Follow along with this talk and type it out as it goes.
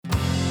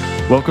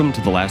Welcome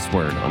to The Last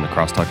Word on the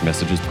Crosstalk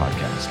Messages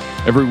podcast.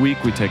 Every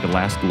week we take a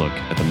last look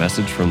at the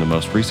message from the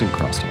most recent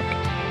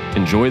Crosstalk.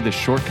 Enjoy this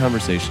short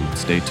conversation and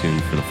stay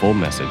tuned for the full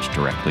message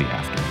directly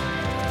after.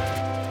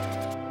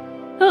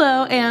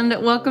 Hello,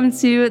 and welcome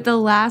to The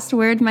Last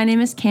Word. My name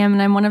is Cam,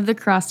 and I'm one of the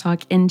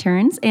Crosstalk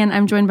interns, and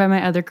I'm joined by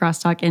my other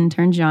Crosstalk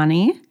intern,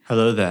 Johnny.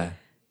 Hello there.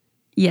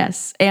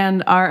 Yes,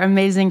 and our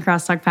amazing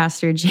Crosstalk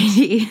pastor,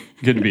 JD.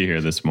 Good to be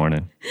here this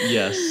morning.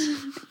 Yes.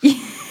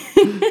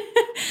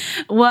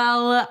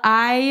 Well,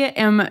 I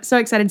am so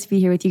excited to be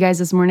here with you guys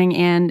this morning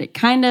and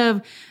kind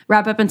of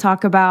wrap up and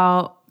talk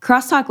about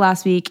Crosstalk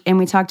last week, and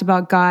we talked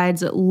about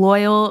God's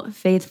loyal,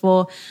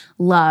 faithful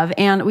love.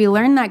 And we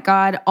learned that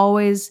God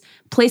always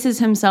places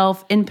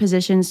himself in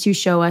positions to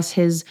show us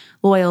his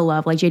loyal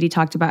love, like JD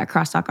talked about at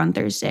Crosstalk on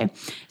Thursday.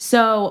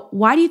 So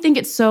why do you think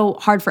it's so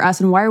hard for us,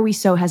 and why are we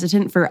so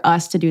hesitant for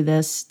us to do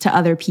this to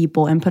other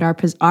people and put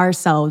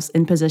ourselves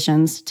in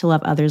positions to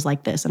love others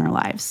like this in our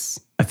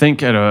lives? I think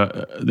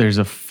there's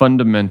a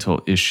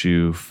fundamental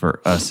issue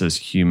for us as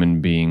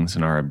human beings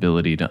in our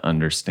ability to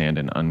understand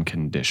an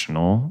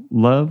unconditional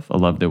love, a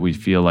love that we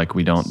feel like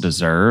we don't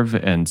deserve.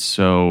 And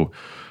so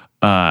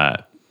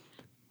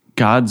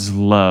God's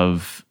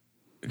loyal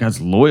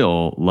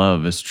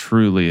love is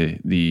truly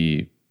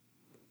the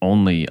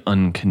only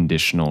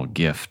unconditional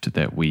gift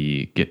that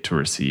we get to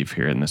receive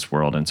here in this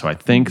world. And so I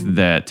think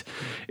that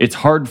it's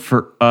hard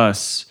for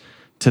us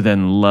to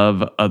then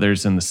love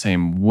others in the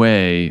same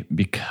way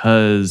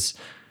because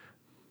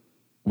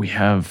we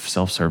have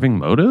self-serving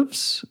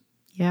motives.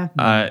 Yeah.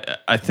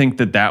 I think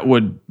that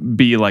would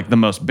be like the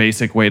most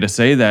basic way to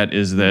say that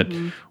is that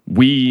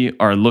we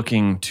are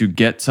looking to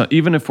get some,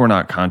 even if we're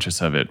not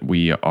conscious of it,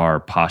 we are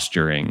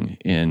posturing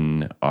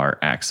in our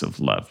acts of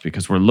love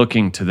because we're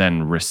looking to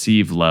then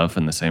receive love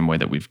in the same way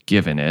that we've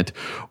given it,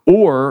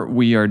 or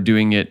we are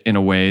doing it in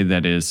a way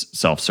that is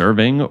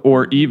self-serving,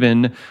 or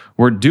even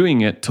we're doing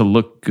it to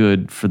look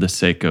good for the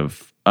sake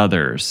of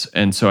others.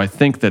 And so I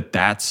think that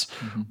that's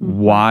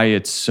why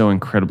it's so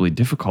incredibly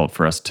difficult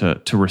for us to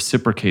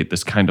reciprocate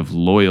this kind of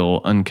loyal,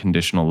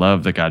 unconditional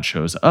love that God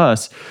shows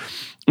us,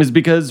 is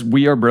because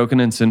we are broken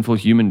and sinful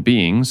human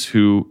beings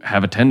who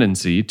have a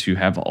tendency to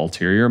have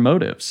ulterior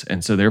motives.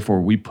 And so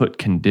therefore we put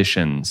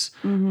conditions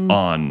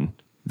on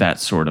that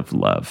sort of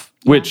love,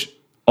 which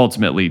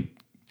ultimately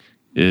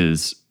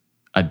is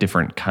a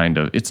different kind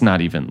of, it's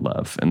not even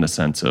love in the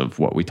sense of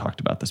what we talked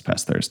about this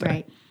past Thursday.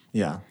 Right.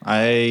 Yeah,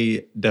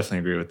 I definitely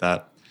agree with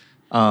that.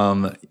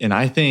 And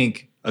I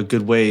think a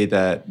good way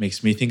that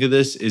makes me think of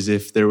this is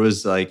if there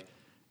was like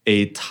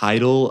a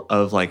title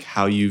of like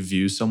how you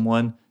view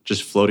someone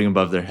just floating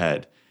above their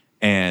head,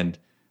 and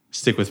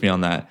stick with me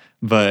on that.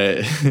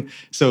 But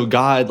so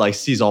God like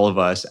sees all of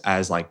us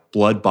as like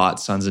blood-bought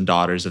sons and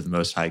daughters of the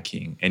Most High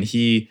King. And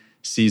he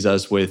sees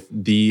us with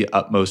the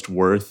utmost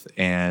worth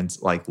and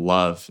like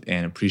love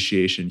and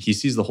appreciation. He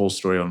sees the whole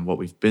story on what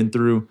we've been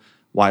through,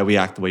 why we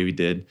act the way we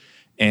did.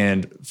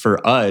 And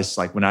for us,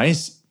 like when I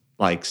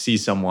like see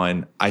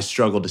someone, I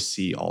struggle to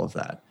see all of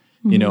that.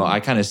 You know, I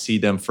kind of see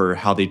them for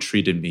how they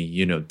treated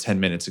me, 10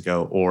 minutes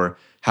ago, or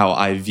how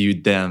I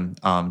viewed them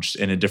just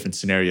in a different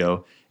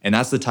scenario. And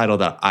that's the title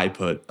that I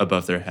put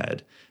above their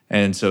head.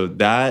 And so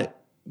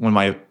that when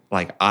my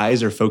like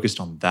eyes are focused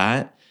on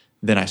that,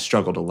 then I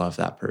struggle to love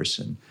that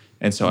person.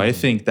 And so I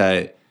think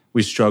that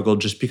we struggle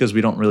just because we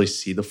don't really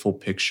see the full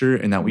picture,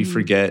 and that we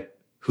forget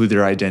who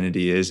their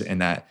identity is, and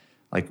that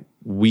like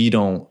we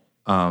don't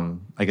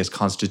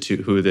constitute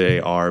who they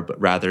are, but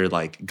rather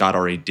like God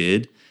already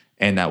did,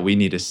 and that we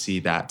need to see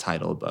that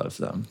title above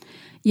them.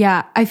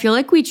 Yeah, I feel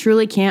like we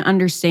truly can't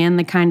understand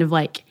the kind of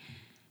like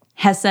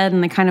hesed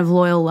and the kind of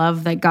loyal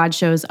love that God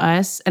shows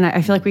us. And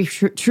I feel like we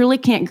truly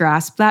can't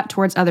grasp that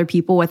towards other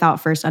people without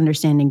first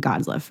understanding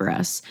God's love for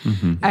us.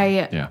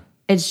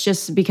 It's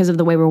just because of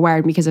the way we're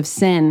wired, because of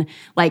sin.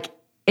 Like,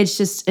 it's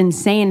just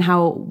insane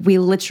how we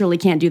literally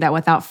can't do that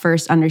without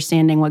first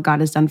understanding what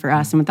God has done for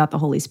us and without the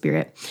Holy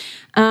Spirit.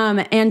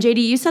 And JD,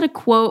 you said a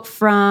quote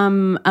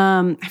from,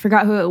 I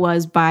forgot who it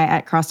was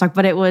at Crosstalk,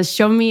 but it was,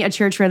 "Show me a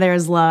church where there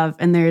is love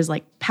and there's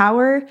like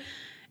power,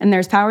 and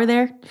there's power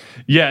there."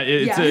 Yeah,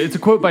 it's a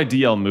quote by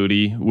D.L.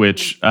 Moody,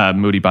 which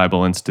Moody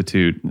Bible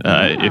Institute,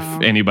 if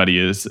anybody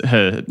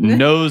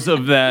knows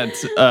of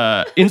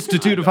that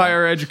Institute of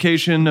Higher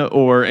Education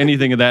or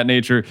anything of that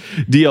nature,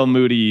 D.L.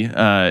 Moody,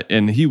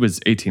 and he was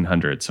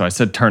 1800, so I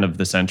said turn of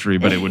the century,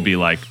 but it would be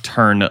like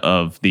turn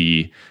of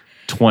the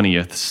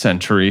 20th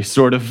century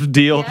sort of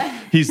deal. Yeah.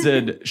 He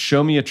said,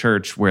 "Show me a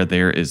church where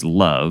there is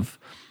love,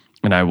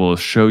 and I will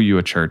show you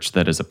a church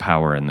that is a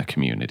power in the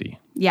community."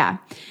 Yeah.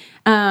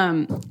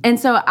 And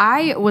so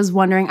I was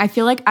wondering, I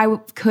feel like I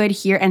could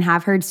hear and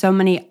have heard so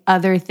many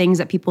other things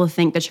that people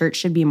think the church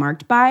should be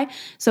marked by.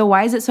 So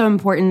why is it so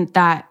important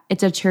that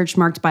it's a church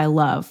marked by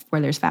love where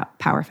there's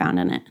power found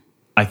in it?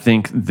 I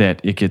think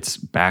that it gets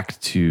back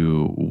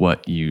to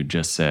what you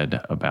just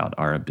said about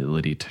our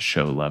ability to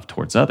show love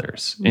towards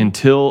others.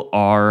 Until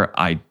our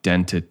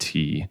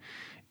identity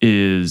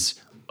is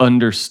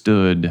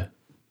understood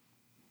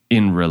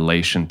in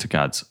relation to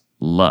God's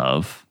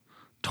love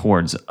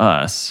towards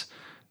us,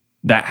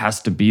 that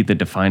has to be the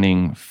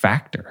defining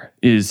factor,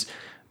 is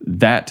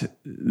that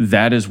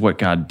is what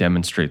God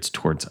demonstrates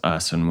towards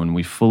us. And when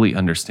we fully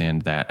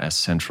understand that as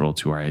central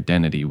to our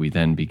identity, we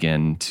then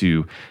begin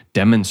to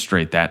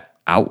demonstrate that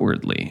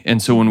outwardly. And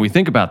so when we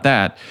think about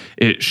that,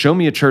 show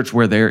me a church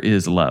where there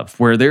is love,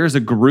 where there's a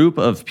group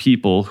of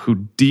people who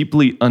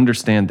deeply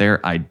understand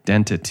their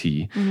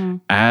identity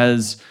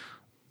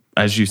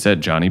as you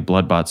said, Johnny,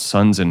 blood-bought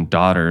sons and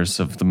daughters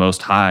of the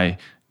Most High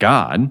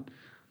God.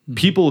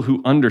 People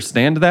who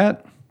understand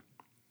that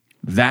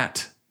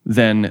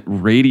then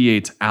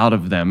radiates out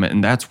of them.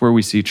 And that's where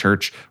we see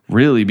church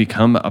really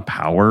become a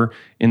power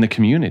in the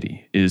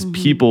community, is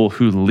people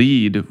who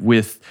lead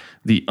with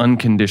the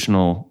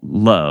unconditional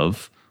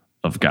love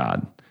of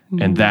God.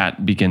 And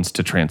that begins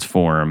to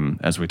transform,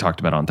 as we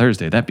talked about on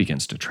Thursday, that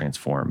begins to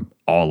transform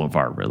all of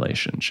our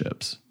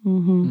relationships.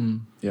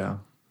 Yeah.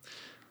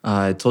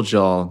 I told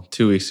y'all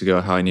 2 weeks ago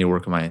how I need to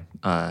work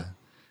on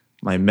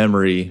my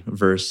memory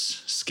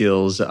verse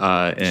skills.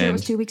 And Sure, it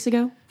was 2 weeks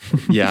ago.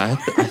 Yeah,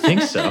 I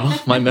think so.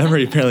 My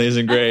memory apparently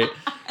isn't great.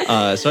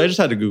 So I just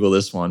had to Google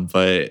this one,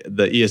 but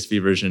the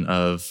ESV version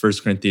of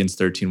 1 Corinthians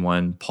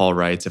 13:1, Paul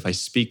writes, "If I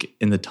speak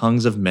in the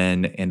tongues of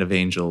men and of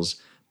angels,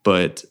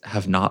 but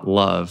have not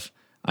love,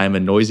 I am a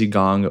noisy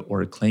gong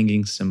or a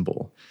clanging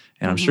cymbal."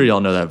 And I'm sure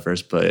y'all know that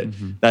verse, but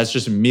that's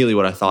just immediately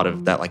what I thought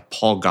of, that like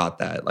Paul got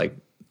that like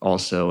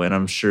also. And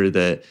I'm sure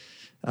that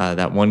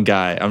that one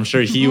guy, I'm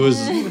sure he was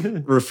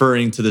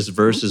referring to this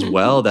verse as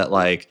well, that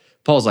like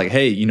Paul's like,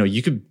 hey,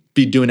 you could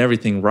be doing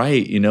everything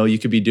right. You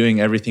could be doing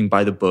everything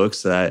by the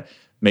books that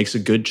makes a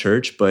good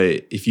church.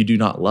 But if you do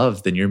not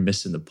love, then you're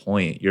missing the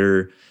point.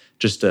 You're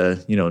just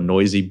a,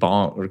 noisy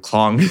bonk or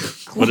clong.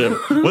 what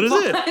is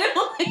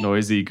it?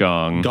 Noisy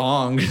gong.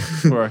 Gong.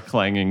 Or a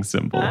clanging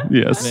cymbal.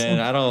 Yes.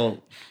 Man,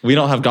 we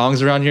don't have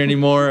gongs around here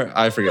anymore.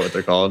 I forget what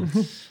they're called.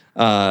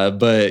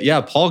 But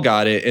yeah, Paul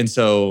got it. And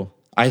so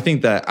I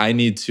think that I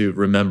need to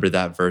remember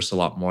that verse a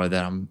lot more,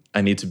 that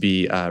I need to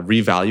be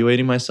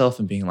reevaluating myself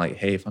and being like,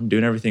 hey, if I'm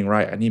doing everything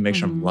right, I need to make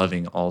sure I'm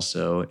loving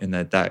also, and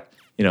that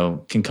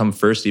can come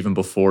first even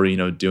before,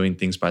 doing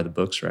things by the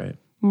books, right?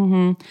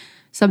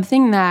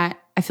 Something that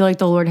I feel like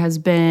the Lord has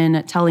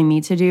been telling me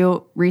to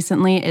do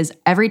recently is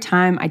every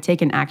time I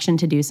take an action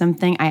to do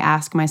something, I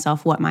ask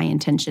myself what my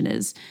intention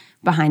is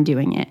behind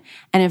doing it.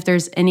 And if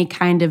there's any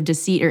kind of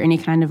deceit or any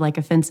kind of like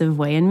offensive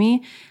way in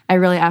me, I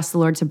really ask the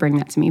Lord to bring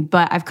that to me.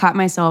 But I've caught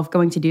myself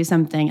going to do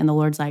something and the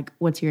Lord's like,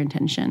 what's your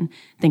intention?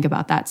 Think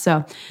about that.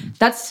 So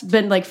that's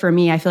been like, for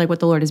me, I feel like what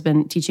the Lord has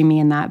been teaching me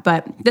in that.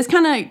 But this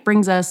kind of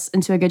brings us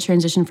into a good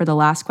transition for the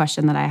last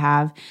question that I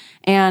have.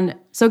 And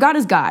so God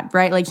is God,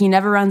 right? Like he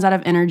never runs out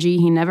of energy.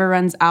 He never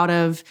runs out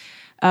of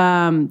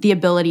the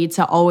ability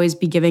to always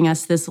be giving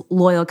us this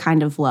loyal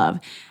kind of love.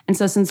 And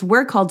so since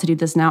we're called to do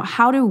this now,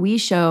 how do we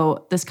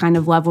show this kind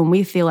of love when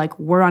we feel like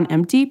we're on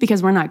empty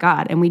because we're not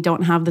God and we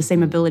don't have the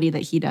same ability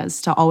that he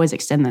does to always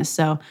extend this?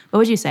 So what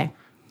would you say?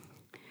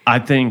 I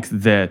think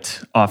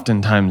that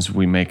oftentimes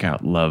we make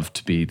out love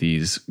to be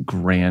these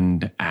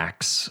grand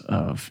acts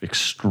of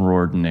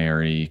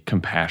extraordinary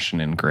compassion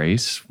and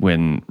grace,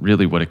 when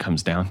really what it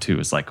comes down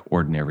to is like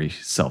ordinary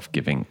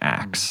self-giving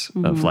acts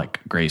of like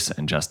grace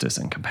and justice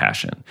and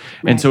compassion.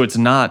 Right. And so it's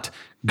not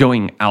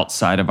going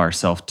outside of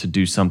ourselves to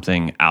do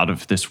something out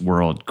of this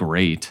world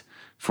great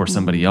for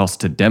somebody else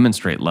to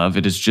demonstrate love.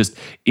 It is just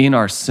in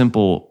our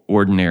simple,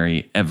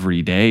 ordinary,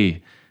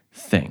 everyday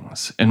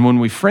things. And when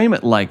we frame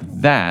it like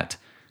that,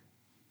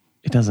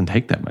 it doesn't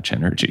take that much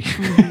energy.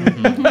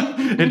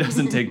 It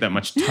doesn't take that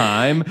much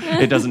time.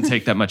 It doesn't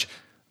take that much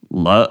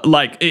love.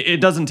 Like it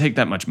doesn't take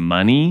that much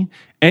money.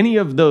 Any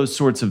of those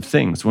sorts of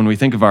things. When we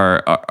think of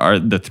our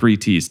the 3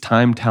 T's,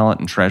 time, talent,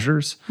 and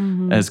treasures,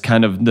 as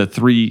kind of the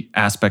 3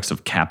 aspects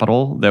of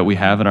capital that we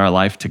have in our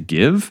life to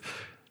give,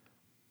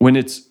 when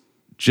it's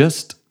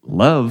just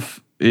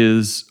love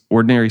is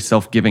ordinary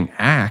self-giving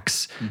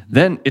acts,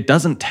 then it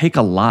doesn't take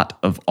a lot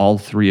of all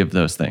 3 of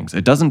those things.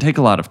 It doesn't take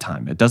a lot of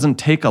time. It doesn't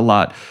take a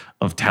lot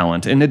of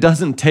talent, and it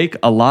doesn't take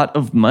a lot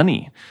of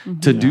money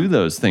to do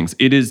those things.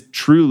 It is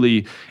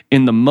truly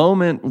in the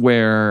moment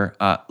where,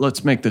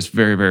 let's make this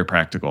very, very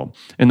practical.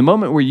 In the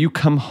moment where you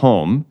come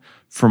home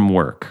from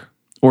work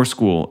or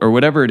school or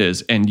whatever it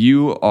is, and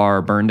you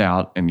are burned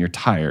out and you're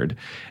tired,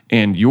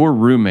 and your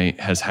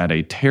roommate has had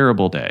a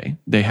terrible day,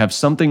 they have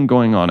something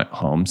going on at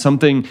home,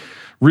 something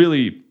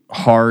really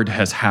hard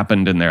has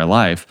happened in their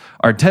life,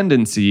 our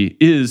tendency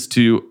is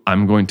to,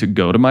 I'm going to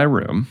go to my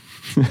room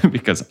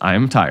because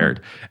I'm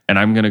tired and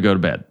I'm going to go to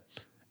bed.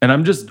 And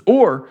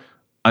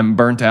I'm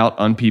burnt out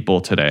on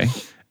people today.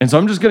 And so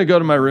I'm just going to go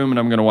to my room and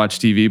I'm going to watch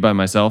TV by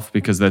myself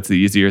because that's the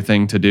easier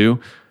thing to do.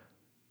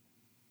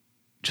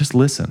 Just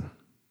listen.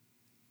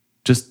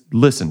 Just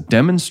listen.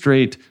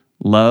 Demonstrate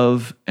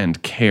love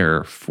and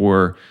care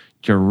for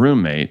your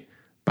roommate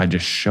by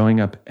just showing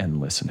up and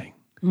listening.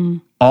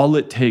 All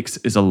it takes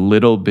is a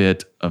little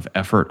bit of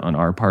effort on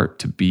our part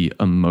to be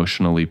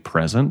emotionally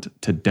present,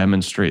 to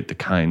demonstrate the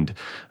kind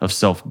of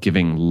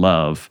self-giving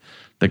love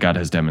that God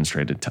has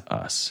demonstrated to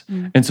us.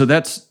 And so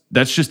that's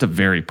just a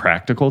very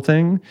practical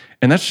thing.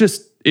 And that's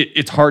just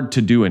it's hard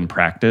to do in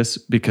practice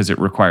because it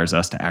requires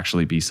us to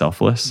actually be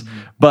selfless.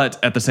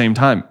 But at the same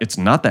time, it's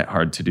not that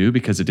hard to do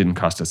because it didn't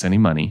cost us any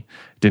money.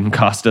 It didn't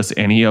cost us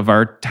any of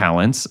our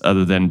talents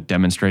other than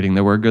demonstrating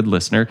that we're a good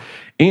listener.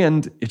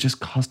 And it just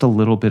cost a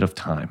little bit of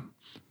time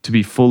to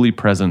be fully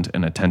present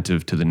and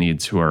attentive to the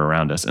needs who are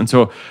around us. And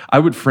so I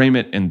would frame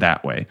it in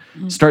that way.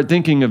 Start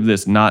thinking of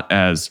this not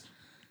as,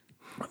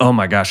 oh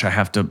my gosh, I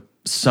have to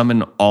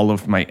summon all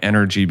of my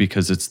energy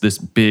because it's this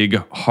big,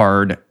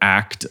 hard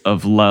act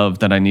of love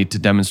that I need to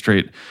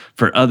demonstrate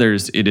for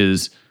others. It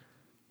is,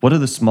 what are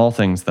the small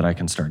things that I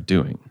can start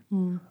doing?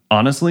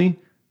 Honestly,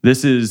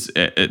 this is,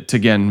 to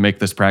again, make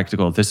this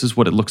practical, this is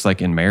what it looks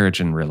like in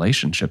marriage and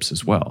relationships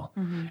as well.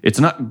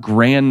 It's not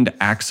grand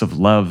acts of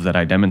love that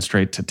I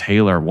demonstrate to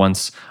Taylor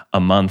once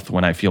a month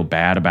when I feel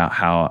bad about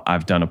how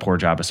I've done a poor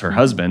job as her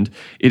husband.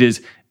 It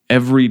is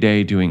every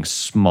day doing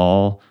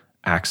small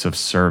acts of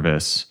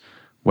service,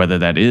 whether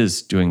that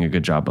is doing a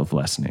good job of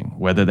listening,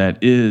 whether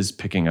that is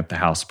picking up the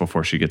house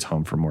before she gets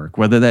home from work,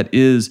 whether that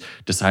is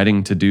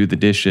deciding to do the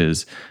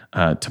dishes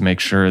to make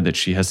sure that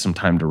she has some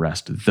time to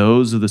rest.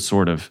 Those are the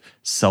sort of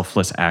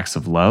selfless acts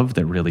of love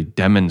that really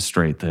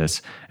demonstrate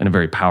this in a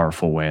very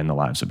powerful way in the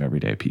lives of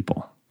everyday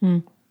people.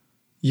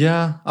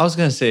 Yeah, I was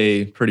going to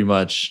say pretty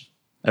much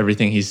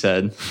everything he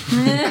said.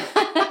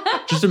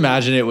 Just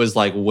imagine it was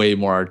like way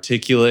more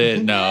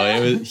articulate.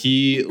 No,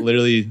 he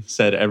literally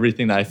said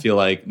everything that I feel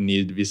like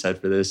needed to be said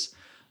for this.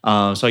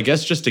 So I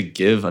guess just to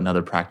give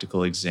another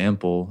practical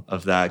example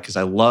of that, because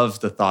I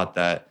love the thought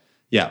that,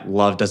 yeah,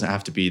 love doesn't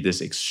have to be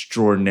this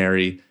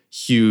extraordinary,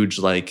 huge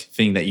like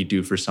thing that you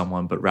do for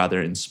someone, but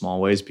rather in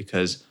small ways,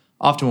 because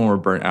often when we're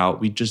burnt out,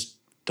 we just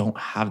don't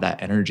have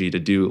that energy to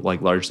do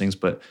like large things.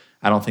 But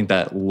I don't think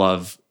that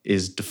love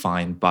is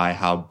defined by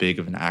how big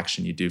of an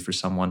action you do for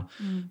someone.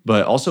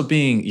 But also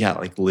being,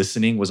 like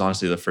listening was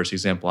honestly the first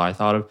example I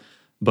thought of.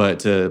 But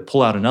to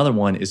pull out another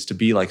one is to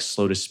be like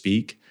slow to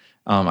speak.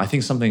 I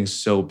think something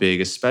so big,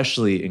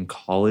 especially in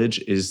college,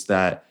 is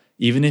that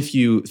even if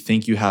you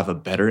think you have a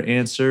better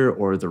answer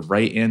or the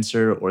right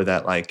answer, or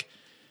that like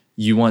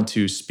you want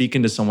to speak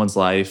into someone's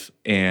life,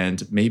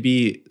 and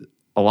maybe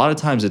a lot of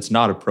times it's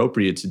not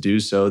appropriate to do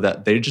so,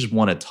 that they just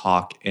want to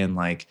talk and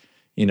like,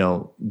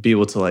 be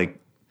able to like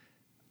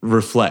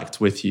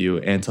reflect with you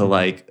and to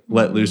like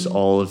let loose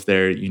all of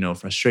their,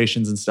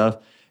 frustrations and stuff.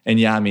 And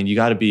yeah, I mean, you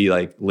got to be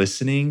like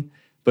listening,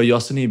 but you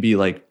also need to be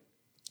like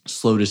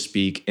slow to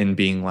speak and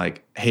being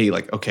like, hey,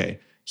 like, okay,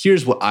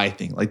 here's what I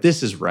think. Like,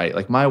 this is right.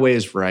 Like, my way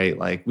is right.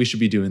 Like, we should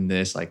be doing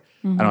this. Like,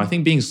 I don't know. I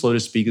think being slow to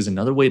speak is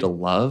another way to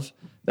love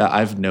that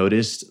I've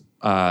noticed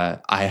I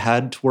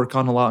had to work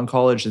on a lot in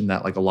college, and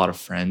that like a lot of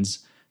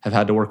friends have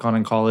had to work on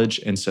in college.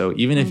 And so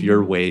even if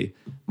your way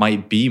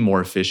might be more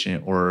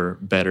efficient or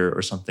better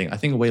or something, I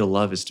think a way to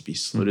love is to be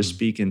slow to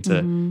speak and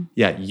to,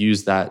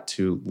 use that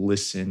to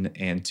listen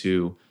and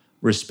to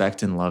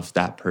respect and love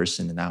that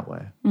person in that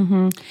way.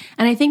 And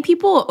I think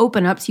people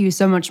open up to you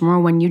so much more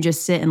when you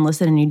just sit and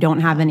listen and you don't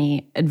have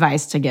any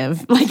advice to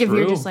give. Like if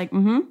you're just like,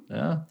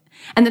 Yeah.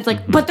 And it's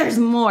like, but there's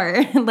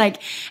more.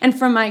 Like, and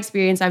from my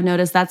experience, I've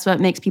noticed that's what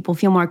makes people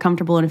feel more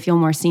comfortable and feel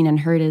more seen and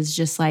heard, is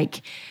just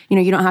like,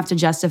 you don't have to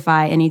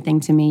justify anything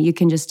to me. You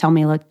can just tell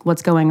me like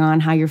what's going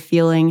on, how you're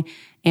feeling.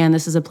 And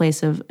this is a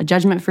place of a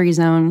judgment-free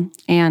zone.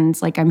 And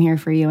like, I'm here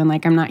for you. And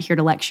like, I'm not here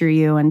to lecture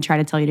you and try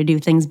to tell you to do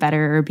things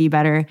better or be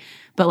better.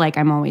 But like,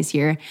 I'm always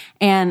here.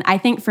 And I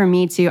think for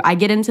me too, I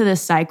get into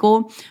this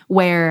cycle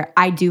where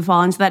I do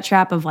fall into that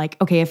trap of like,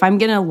 okay, if I'm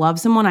going to love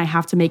someone, I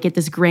have to make it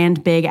this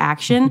grand, big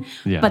action.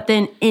 But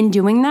then in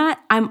doing that,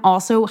 I'm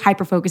also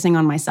hyper-focusing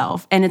on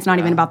myself. And it's not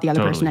even about the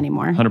other person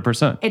anymore.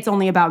 100%. It's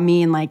only about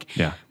me and like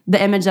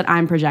the image that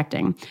I'm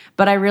projecting.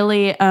 But I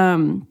really...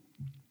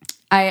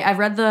 I've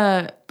read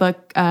the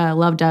book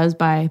Love Does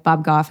by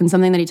Bob Goff, and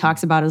something that he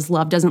talks about is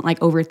love doesn't like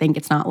overthink.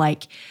 It's not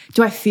like,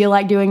 do I feel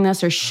like doing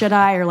this or should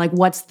I? Or like,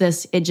 what's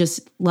this?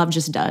 Love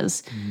just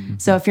does.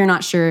 So if you're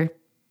not sure,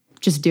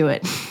 just do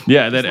it.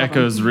 Yeah, that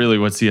echoes really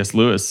what C.S.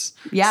 Lewis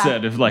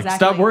said. If like,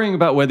 stop worrying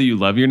about whether you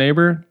love your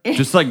neighbor,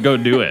 just like go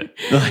do it.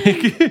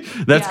 Like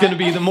that's going to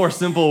be the more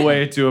simple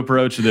way to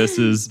approach this,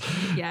 is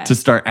to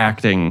start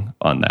acting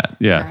on that.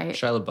 Yeah. Right.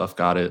 Shia LaBeouf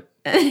got it.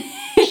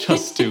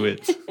 Just do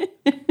it.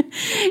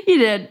 You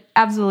did.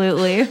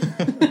 Absolutely.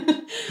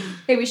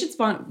 Hey, we should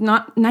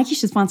Nike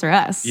should sponsor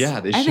us. Yeah,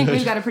 they should. I think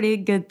we've got a pretty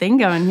good thing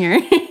going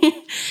here.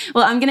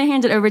 Well, I'm going to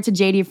hand it over to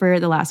JD for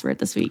the last word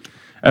this week.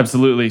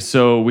 Absolutely.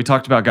 So we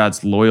talked about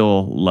God's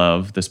loyal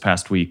love this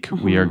past week.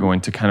 We are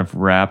going to kind of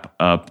wrap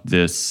up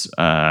this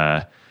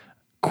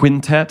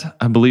quintet,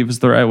 I believe is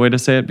the right way to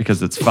say it,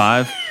 because it's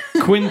 5.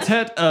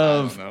 Quintet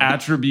of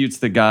attributes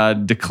that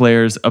God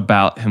declares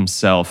about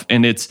himself.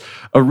 And it's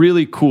a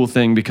really cool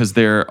thing because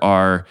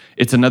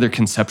it's another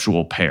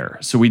conceptual pair.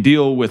 So we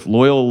deal with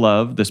loyal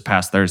love this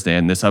past Thursday,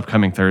 and this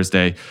upcoming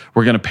Thursday,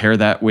 we're going to pair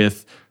that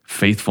with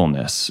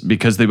faithfulness,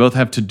 because they both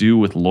have to do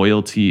with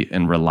loyalty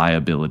and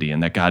reliability,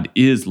 and that God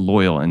is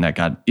loyal and that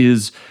God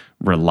is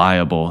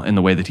reliable in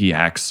the way that he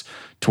acts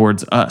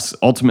towards us.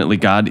 Ultimately,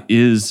 God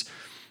is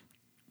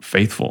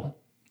faithful.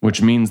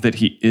 which means that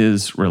he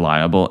is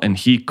reliable, and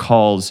he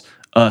calls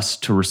us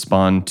to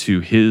respond to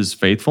his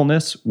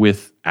faithfulness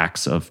with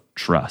acts of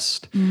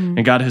trust.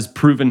 And God has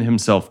proven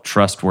himself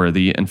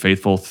trustworthy and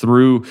faithful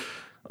through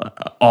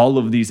all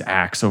of these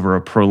acts over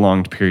a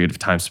prolonged period of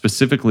time,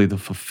 specifically the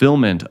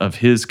fulfillment of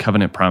his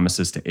covenant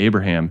promises to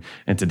Abraham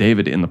and to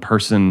David in the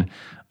person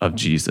of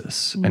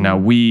Jesus. And now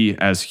we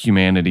as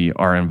humanity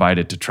are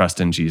invited to trust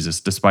in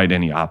Jesus despite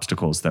any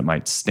obstacles that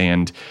might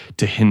stand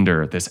to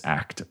hinder this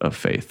act of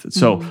faith.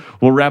 So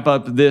we'll wrap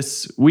up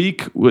this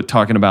week with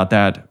talking about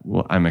that.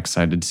 Well, I'm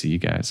excited to see you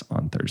guys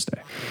on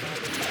Thursday.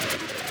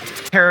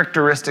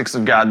 Characteristics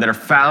of God that are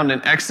found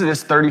in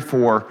Exodus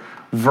 34,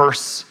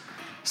 verse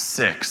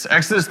 6.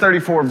 Exodus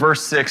 34,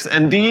 verse 6.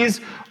 And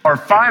these are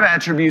 5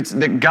 attributes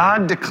that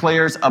God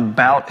declares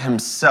about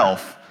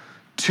himself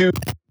to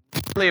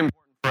really important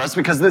for us,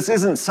 because this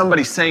isn't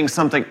somebody saying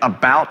something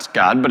about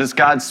God, but it's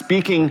God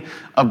speaking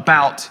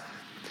about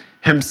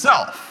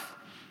himself.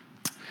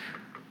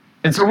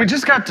 And so we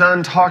just got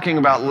done talking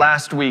about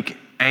last week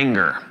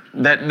anger.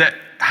 That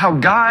how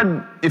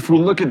God, if we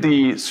look at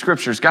the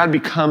scriptures, God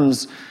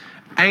becomes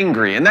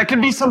angry. And that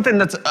can be something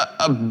that's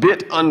a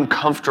bit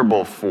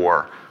uncomfortable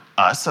for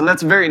us, and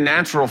that's very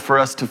natural for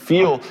us to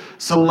feel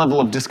some level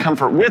of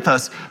discomfort with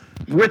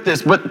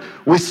this, but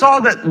we saw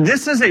that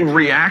this is a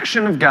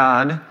reaction of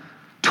God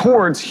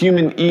towards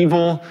human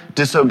evil,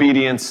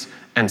 disobedience,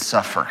 and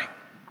suffering.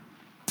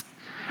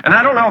 And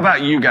I don't know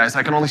about you guys,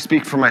 I can only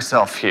speak for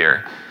myself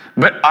here,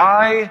 but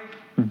I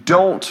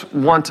don't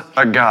want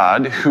a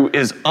God who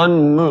is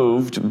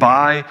unmoved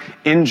by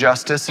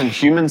injustice and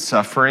human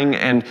suffering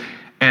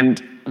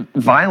and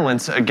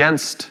violence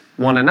against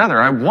one another.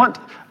 I want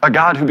a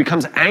God who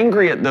becomes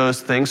angry at those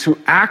things, who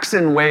acts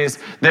in ways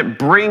that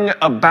bring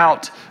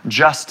about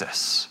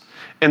justice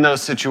in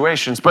those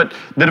situations. But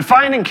the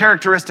defining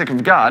characteristic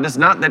of God is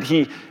not that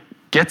he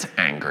gets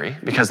angry,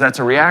 because that's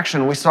a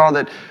reaction. We saw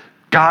that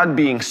God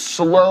being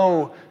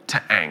slow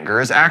to anger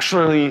is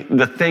actually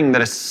the thing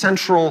that is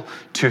central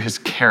to his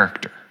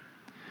character.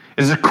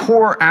 It is a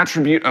core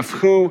attribute of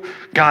who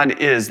God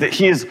is, that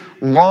he is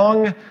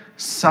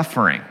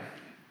long-suffering.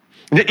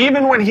 That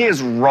even when he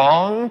is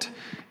wronged,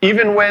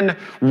 even when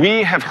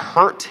we have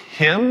hurt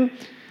him,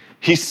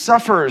 he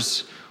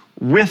suffers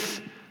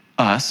with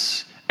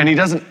us, and he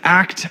doesn't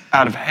act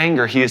out of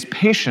anger. He is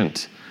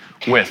patient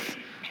with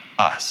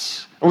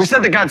us. And we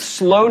said that God's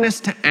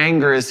slowness to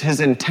anger is his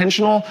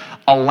intentional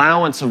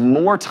allowance of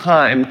more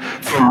time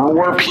for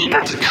more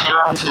people to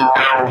come to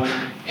know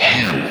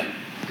him.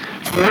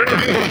 For more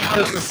people to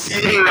come to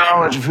saving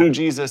knowledge of who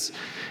Jesus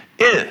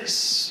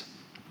is.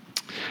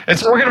 And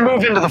so we're going to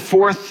move into the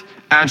 4th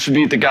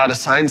attribute that God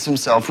assigns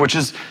himself, which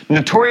is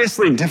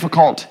notoriously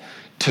difficult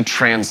to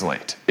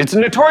translate. It's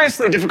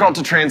notoriously difficult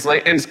to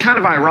translate, and it's kind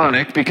of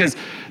ironic because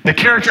the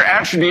character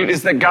attribute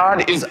is that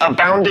God is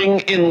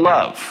abounding in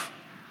love.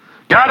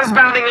 God is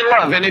abounding in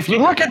love. And if you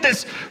look at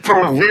this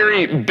from a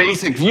very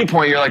basic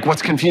viewpoint, you're like,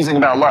 what's confusing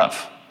about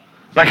love?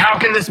 Like, how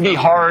can this be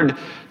hard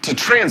to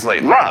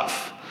translate?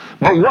 Love.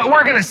 But what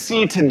we're going to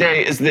see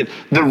today is that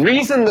the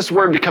reason this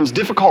word becomes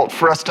difficult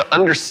for us to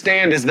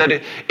understand is that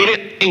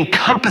it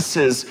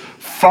encompasses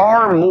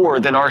far more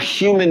than our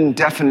human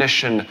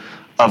definition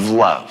of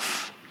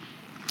love.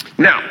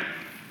 Now,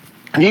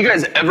 have you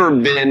guys ever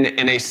been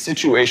in a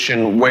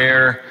situation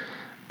where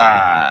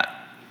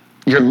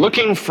you're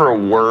looking for a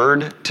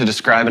word to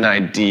describe an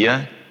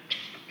idea,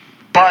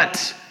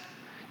 but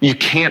you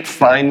can't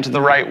find the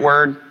right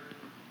word?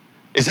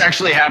 It's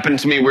actually happened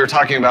to me. We were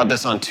talking about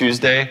this on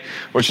Tuesday,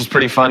 which is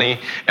pretty funny.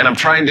 And I'm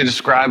trying to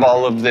describe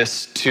all of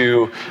this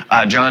to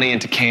Johnny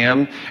and to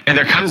Cam. And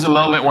there comes a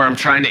moment where I'm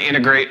trying to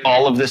integrate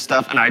all of this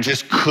stuff, and I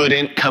just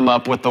couldn't come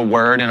up with the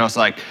word. And I was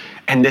like,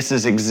 and this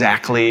is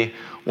exactly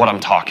what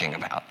I'm talking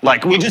about.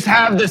 Like, we just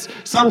have this,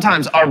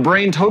 sometimes our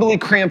brain totally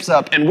cramps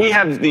up, and we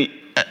have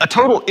a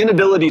total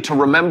inability to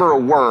remember a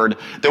word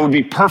that would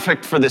be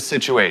perfect for this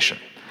situation.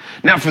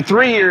 Now, for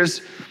 3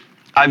 years,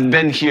 I've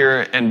been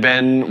here and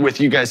been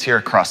with you guys here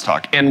at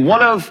Crosstalk. And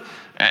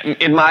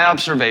in my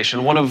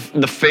observation, one of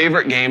the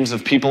favorite games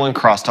of people in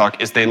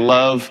Crosstalk is they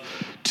love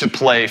to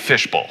play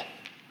fishbowl.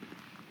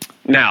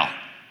 Now,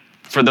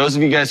 for those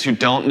of you guys who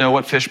don't know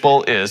what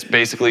fishbowl is,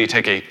 basically you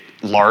take a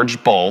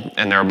large bowl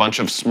and there are a bunch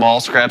of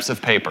small scraps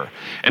of paper.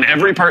 And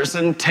every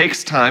person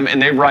takes time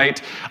and they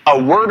write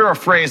a word or a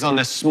phrase on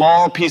this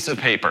small piece of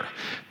paper.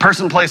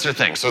 Person, place, or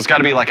thing. So it's got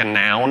to be like a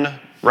noun,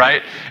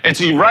 right? And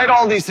so you write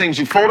all these things,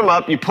 you fold them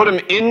up, you put them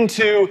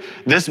into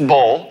this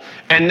bowl,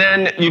 and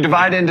then you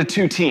divide into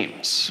 2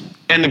 teams.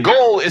 And the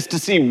goal is to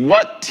see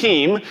what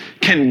team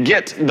can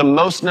get the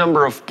most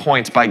number of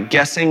points by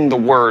guessing the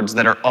words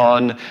that are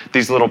on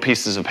these little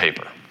pieces of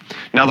paper.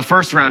 Now, the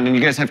first round, and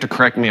you guys have to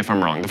correct me if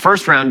I'm wrong, the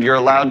first round, you're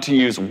allowed to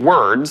use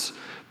words,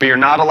 but you're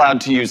not allowed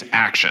to use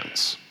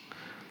actions.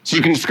 So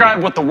you can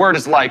describe what the word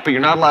is like, but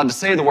you're not allowed to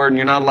say the word, and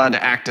you're not allowed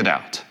to act it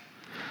out.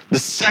 The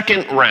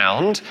second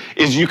round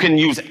is you can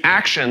use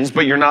actions,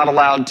 but you're not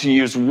allowed to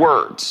use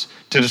words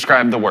to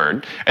describe the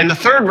word. And the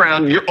third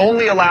round, you're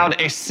only allowed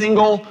a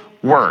single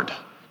word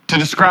to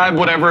describe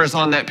whatever is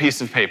on that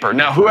piece of paper.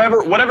 Now,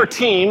 whatever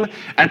team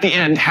at the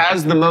end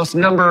has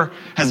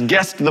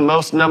guessed the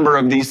most number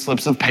of these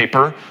slips of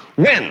paper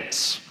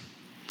wins.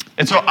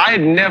 And so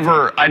I'd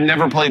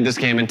never played this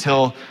game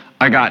until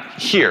I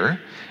got here.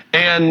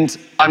 And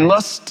I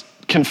must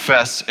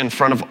confess in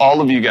front of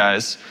all of you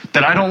guys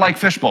that I don't like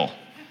Fishbowl.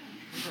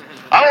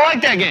 I don't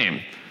like that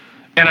game.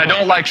 And I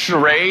don't like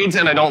charades,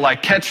 and I don't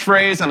like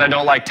catchphrase, and I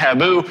don't like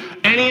taboo.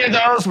 Any of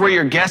those where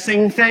you're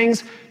guessing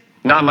things,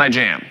 not my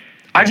jam.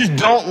 I just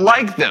don't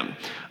like them.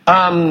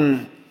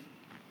 And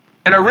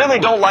I really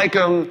don't like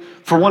them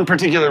for one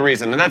particular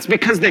reason, and that's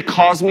because they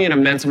cause me an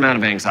immense amount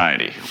of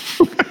anxiety.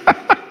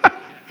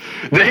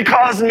 They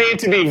cause me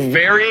to be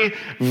very,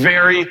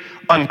 very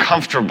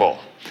uncomfortable.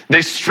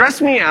 They stress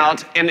me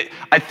out, and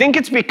I think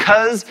it's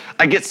because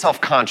I get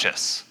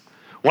self-conscious.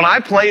 When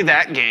I play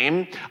that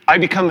game, I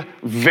become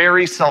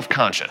very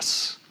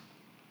self-conscious.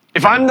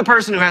 If I'm the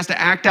person who has to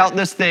act out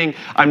this thing,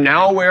 I'm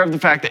now aware of the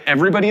fact that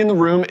everybody in the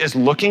room is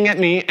looking at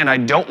me, and I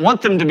don't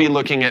want them to be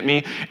looking at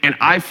me, and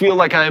I feel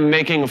like I am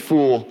making a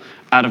fool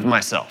out of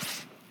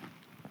myself.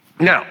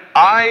 Now,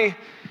 I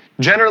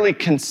generally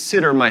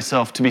consider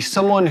myself to be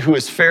someone who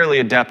is fairly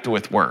adept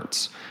with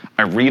words.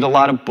 I read a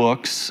lot of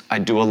books. I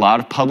do a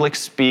lot of public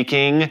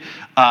speaking.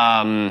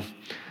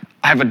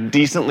 I have a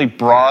decently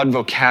broad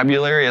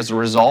vocabulary as a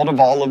result of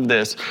all of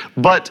this.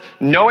 But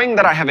knowing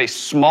that I have a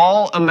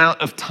small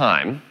amount of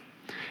time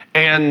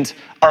and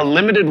a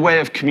limited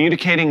way of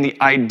communicating the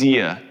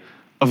idea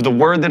of the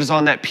word that is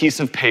on that piece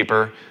of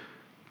paper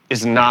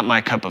is not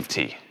my cup of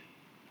tea.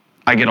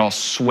 I get all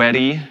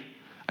sweaty.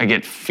 I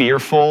get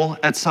fearful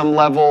at some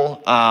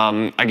level.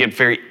 I get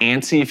very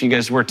antsy. If you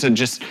guys were to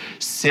just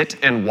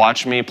sit and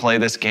watch me play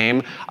this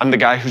game, I'm the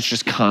guy who's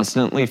just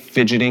constantly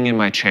fidgeting in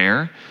my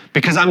chair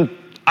because I'm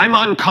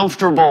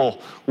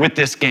uncomfortable with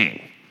this game.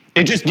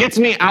 It just gets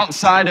me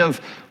outside of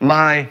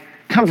my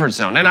comfort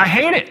zone, and I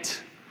hate it.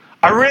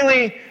 I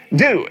really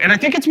do. And I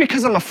think it's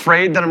because I'm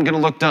afraid that I'm gonna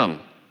look dumb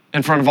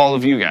in front of all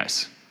of you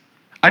guys.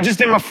 I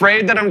just am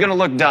afraid that I'm gonna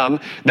look dumb,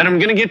 that I'm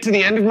gonna get to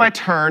the end of my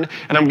turn,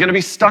 and I'm gonna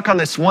be stuck on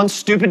this one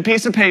stupid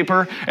piece of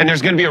paper, and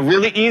there's gonna be a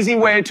really easy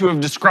way to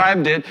have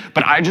described it,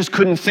 but I just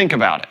couldn't think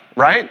about it,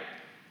 right?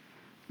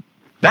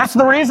 That's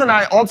the reason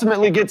I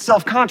ultimately get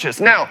self-conscious.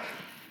 Now,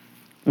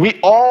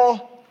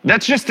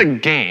 that's just a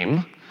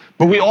game,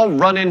 but we all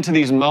run into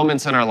these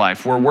moments in our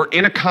life where we're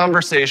in a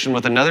conversation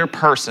with another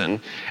person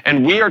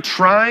and we are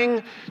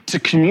trying to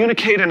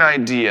communicate an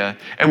idea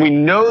and we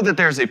know that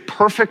there's a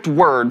perfect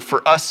word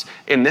for us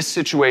in this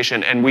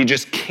situation and we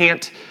just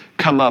can't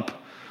come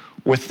up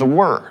with the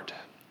word.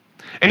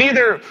 And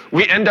either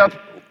we end up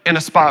in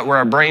a spot where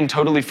our brain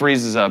totally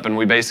freezes up and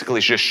we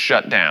basically just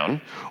shut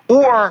down,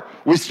 or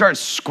we start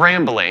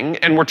scrambling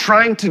and we're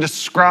trying to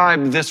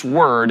describe this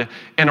word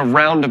in a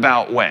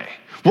roundabout way.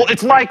 Well,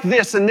 it's like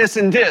this and this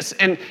and this,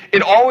 and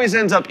it always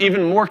ends up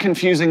even more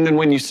confusing than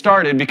when you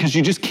started because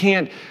you just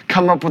can't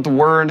come up with the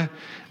word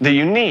that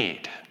you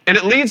need. And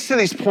it leads to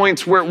these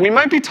points where we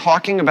might be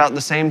talking about the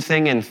same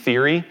thing in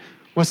theory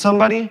with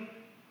somebody,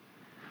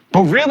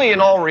 but really in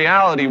all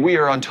reality, we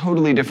are on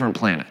totally different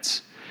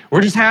planets.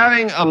 We're just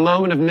having a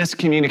moment of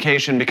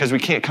miscommunication because we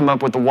can't come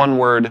up with the one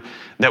word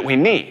that we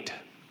need.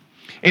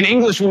 In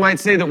English, we might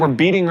say that we're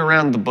beating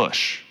around the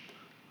bush,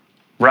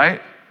 right?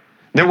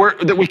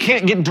 That we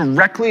can't get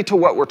directly to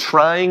what we're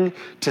trying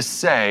to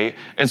say,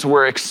 and so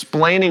we're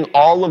explaining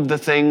all of the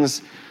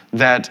things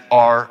that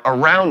are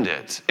around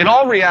it. In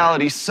all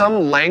reality,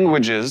 some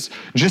languages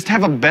just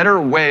have a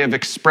better way of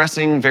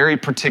expressing very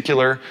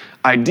particular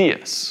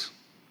ideas.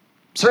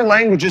 Certain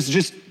languages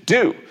just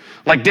do.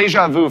 Like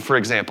déjà vu, for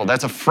example,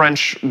 that's a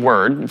French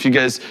word, if you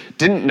guys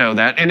didn't know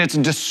that, and it's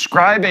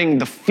describing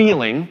the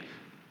feeling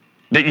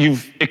that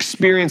you've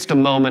experienced a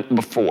moment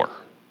before.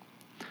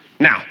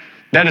 Now,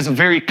 that is a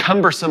very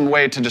cumbersome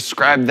way to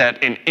describe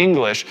that in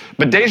English,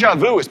 but déjà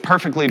vu is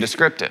perfectly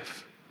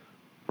descriptive,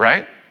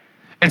 right?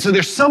 And so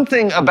there's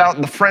something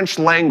about the French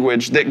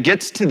language that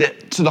gets to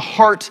the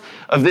heart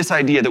of this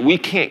idea that we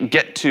can't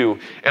get to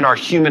in our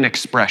human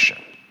expression.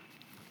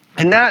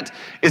 And that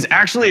is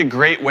actually a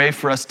great way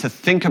for us to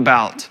think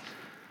about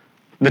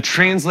the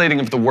translating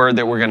of the word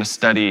that we're going to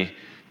study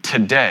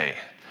today.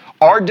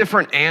 Our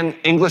different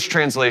English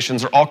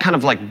translations are all kind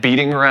of like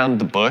beating around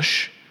the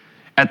bush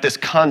at this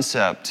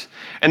concept,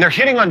 and they're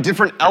hitting on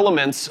different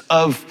elements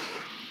of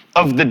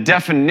the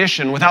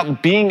definition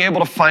without being able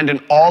to find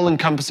an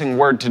all-encompassing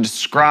word to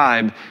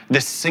describe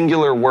this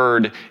singular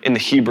word in the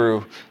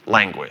Hebrew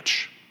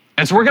language.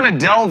 And so we're going to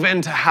delve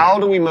into how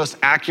do we most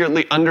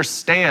accurately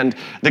understand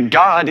that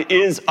God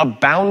is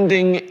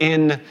abounding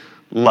in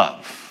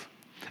love.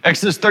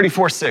 Exodus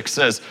 34:6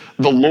 says,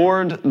 the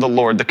Lord,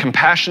 the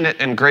compassionate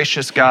and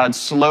gracious God,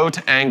 slow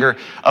to anger,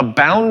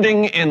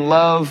 abounding in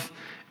love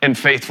and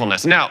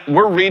faithfulness. Now,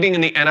 we're reading in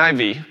the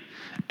NIV,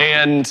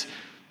 and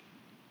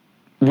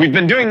we've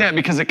been doing that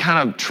because it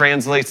kind of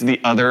translates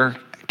the other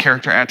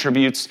character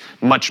attributes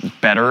much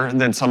better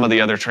than some of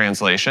the other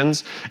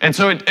translations. And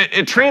so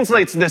it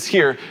translates this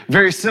here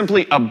very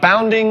simply,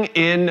 abounding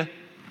in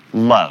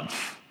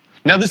love.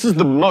 Now, this is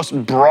the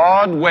most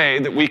broad way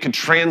that we could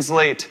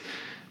translate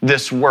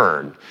this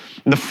word.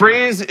 The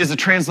phrase is a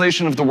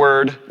translation of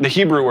the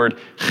Hebrew word,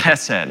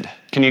 chesed.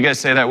 Can you guys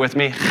say that with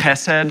me?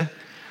 Chesed?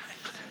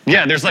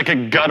 Yeah, there's like a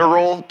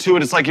guttural to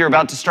it. It's like you're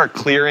about to start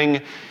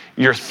clearing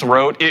your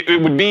throat.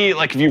 It would be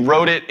like if you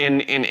wrote it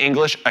in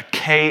English, a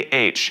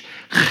KH,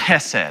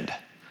 chesed.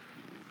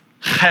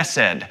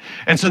 Chesed.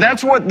 And so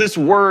that's what this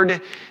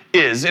word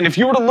is. And if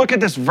you were to look at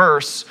this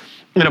verse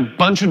in a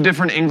bunch of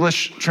different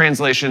English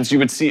translations, you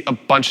would see a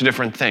bunch of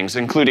different things,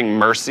 including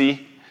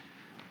mercy.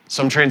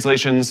 Some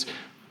translations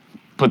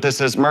put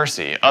this as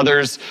mercy.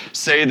 Others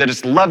say that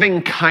it's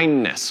loving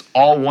kindness,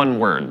 all one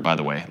word, by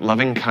the way.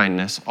 Loving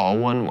kindness, all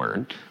one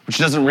word, which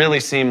doesn't really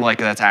seem like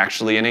that's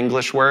actually an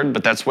English word,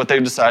 but that's what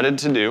they've decided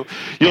to do.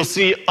 You'll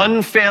see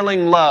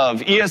unfailing love.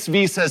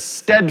 ESV says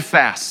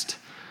steadfast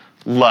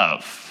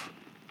love.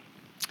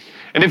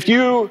 And if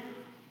you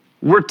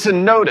were to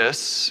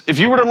notice, if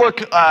you were to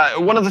look,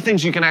 one of the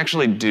things you can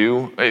actually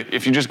do,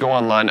 if you just go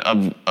online,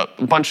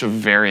 a bunch of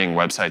varying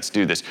websites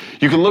do this.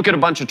 You can look at a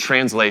bunch of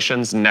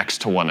translations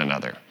next to one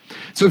another.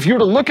 So if you were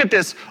to look at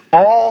this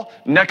all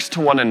next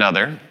to one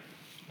another,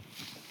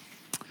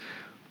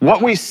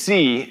 what we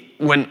see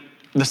when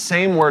the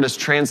same word is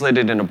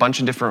translated in a bunch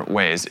of different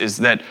ways is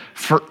that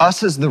for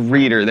us as the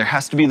reader, there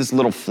has to be this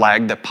little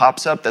flag that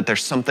pops up that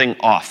there's something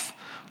off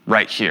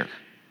right here.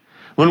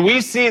 When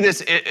we see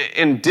this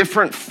in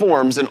different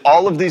forms in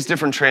all of these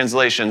different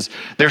translations,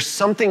 there's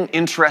something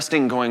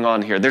interesting going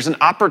on here. There's an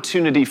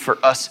opportunity for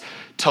us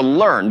to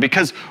learn,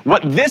 because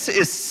what this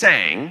is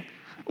saying,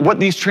 what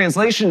these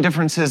translation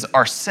differences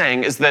are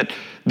saying, is that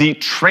the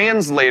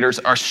translators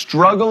are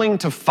struggling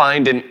to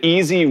find an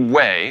easy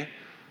way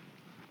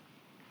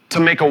to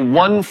make a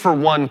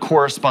one-for-one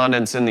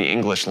correspondence in the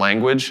English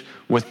language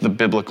with the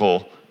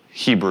biblical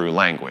Hebrew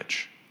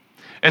language.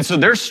 And so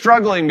they're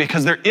struggling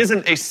because there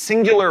isn't a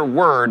singular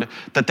word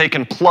that they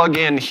can plug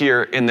in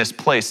here in this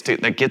place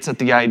that gets at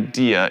the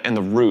idea and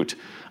the root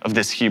of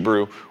this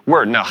Hebrew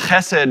word. Now,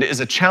 chesed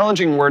is a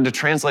challenging word to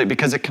translate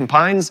because it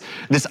combines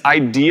this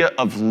idea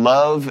of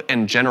love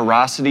and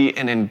generosity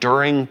and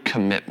enduring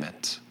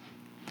commitment.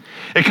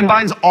 It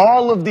combines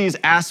all of these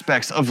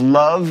aspects of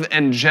love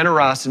and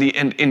generosity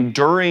and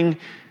enduring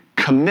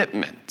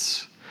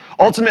commitment.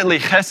 Ultimately,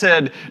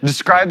 chesed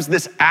describes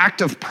this act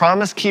of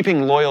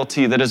promise-keeping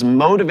loyalty that is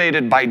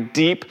motivated by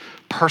deep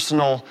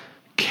personal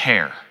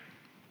care.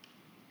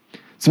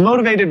 It's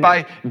motivated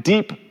by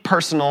deep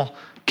personal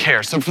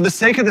care. So for the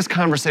sake of this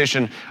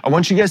conversation, I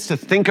want you guys to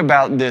think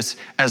about this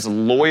as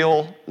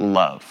loyal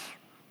love.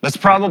 That's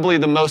probably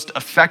the most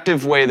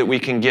effective way that we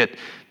can get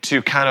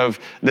to kind of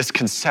this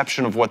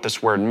conception of what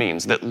this word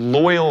means, that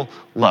loyal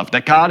love,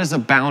 that God is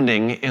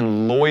abounding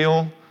in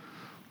loyal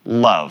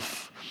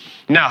love.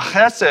 Now,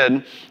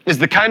 chesed is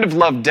the kind of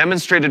love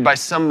demonstrated by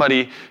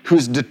somebody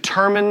who's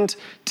determined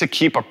to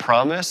keep a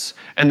promise,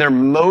 and they're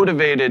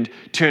motivated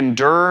to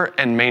endure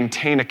and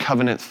maintain a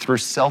covenant through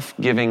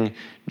self-giving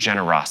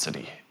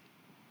generosity.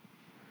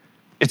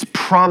 It's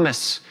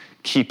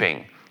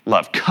promise-keeping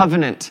love,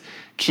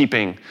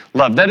 covenant-keeping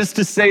love. That is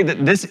to say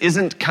that this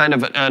isn't kind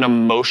of an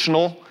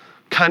emotional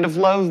kind of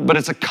love, but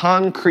it's a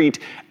concrete,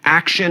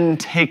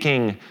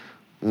 action-taking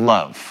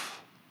love.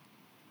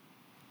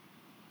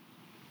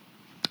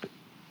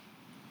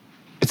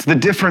 It's the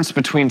difference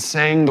between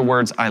saying the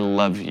words, "I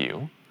love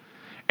you,"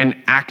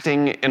 and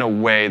acting in a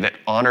way that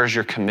honors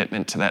your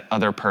commitment to that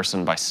other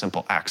person by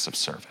simple acts of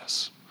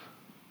service.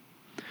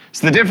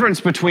 It's the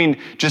difference between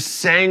just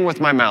saying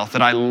with my mouth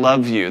that I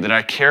love you, that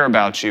I care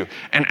about you,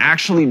 and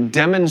actually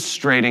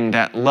demonstrating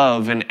that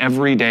love in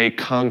everyday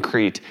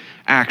concrete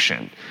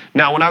action.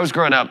 Now, when I was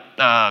growing up,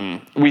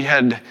 we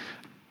have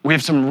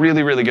some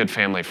really, really good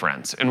family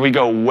friends, and we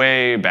go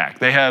way back.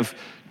 They have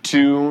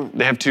two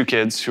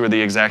kids who are the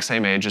exact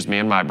same age as me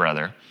and my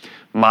brother.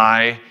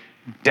 My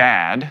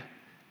dad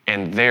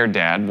and their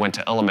dad went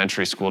to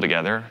elementary school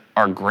together.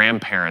 Our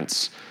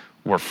grandparents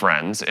were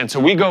friends. And so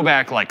we go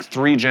back like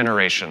 3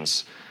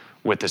 generations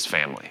with this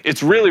family.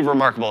 It's really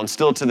remarkable. And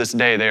still to this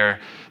day,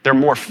 they're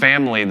more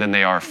family than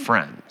they are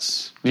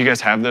friends. Do you guys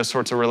have those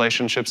sorts of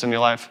relationships in your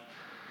life?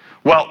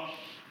 Well,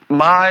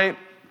 my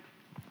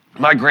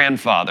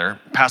grandfather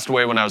passed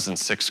away when I was in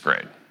 6th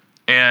grade.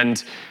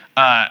 And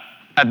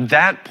at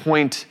that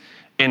point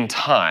in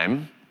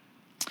time,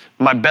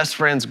 my best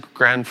friend's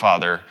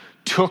grandfather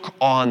took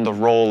on the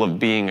role of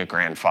being a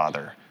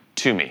grandfather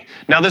to me.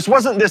 Now, this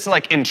wasn't this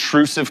like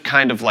intrusive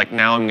kind of like,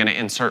 now I'm going to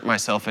insert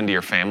myself into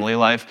your family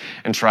life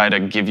and try to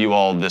give you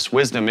all this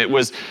wisdom. It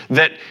was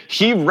that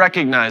he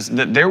recognized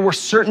that there were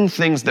certain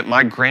things that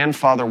my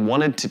grandfather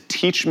wanted to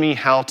teach me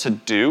how to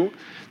do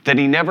that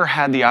he never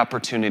had the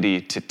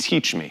opportunity to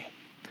teach me.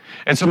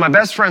 And so my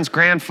best friend's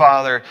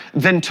grandfather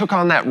then took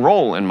on that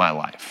role in my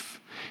life.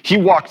 He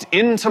walked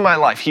into my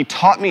life. He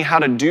taught me how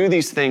to do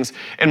these things.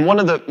 And one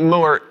of the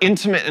more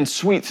intimate and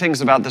sweet things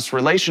about this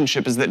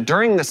relationship is that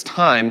during this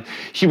time,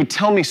 he would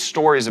tell me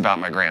stories about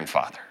my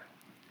grandfather.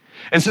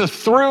 And so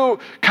through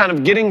kind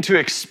of getting to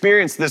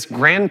experience this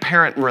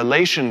grandparent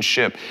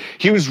relationship,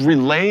 he was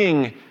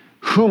relaying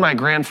who my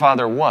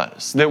grandfather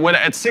was. That when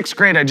at 6th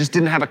grade, I just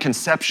didn't have a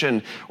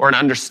conception or an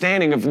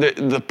understanding of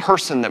the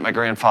person that my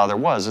grandfather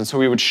was. And so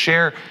he would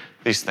share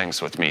these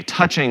things with me,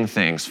 touching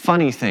things,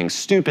 funny things,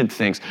 stupid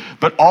things.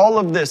 But all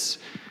of this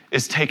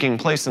is taking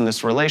place in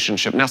this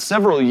relationship. Now,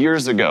 several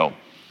years ago,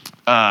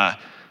 I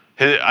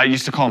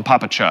used to call him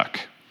Papa Chuck.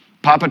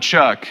 Papa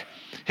Chuck,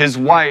 his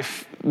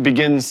wife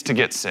begins to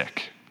get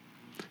sick.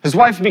 His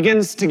wife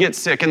begins to get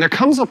sick, and there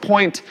comes a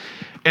point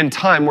in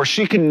time where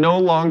she can no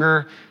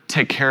longer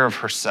take care of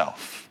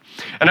herself.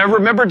 And I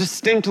remember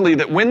distinctly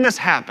that when this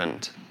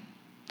happened,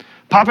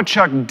 Papa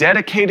Chuck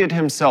dedicated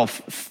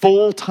himself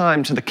full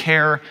time to the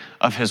care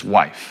of his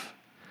wife,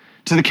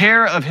 to the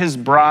care of his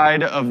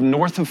bride of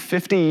north of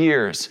 50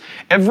 years.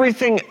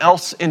 Everything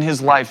else in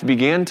his life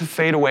began to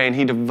fade away, and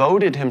he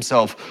devoted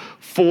himself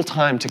full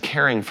time to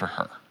caring for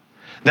her.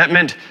 That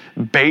meant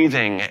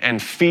bathing and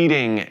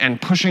feeding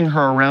and pushing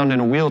her around in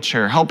a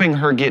wheelchair, helping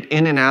her get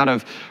in and out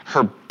of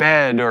her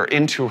bed or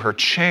into her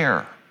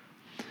chair.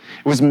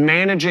 It was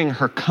managing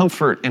her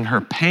comfort and her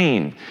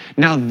pain.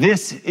 Now,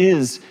 this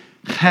is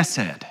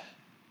chesed.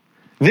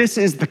 This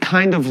is the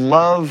kind of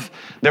love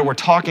that we're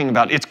talking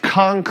about. It's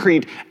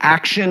concrete,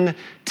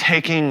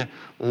 action-taking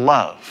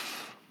love.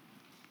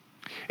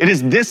 It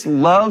is this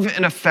love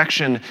and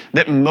affection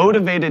that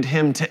motivated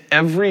him to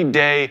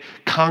everyday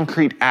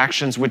concrete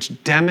actions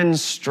which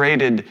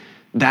demonstrated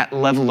that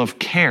level of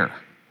care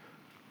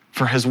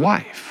for his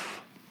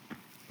wife.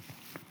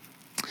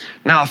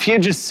 Now, if he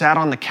had just sat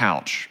on the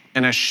couch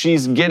and as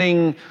she's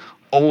getting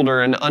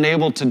older and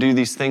unable to do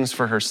these things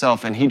for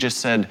herself and he just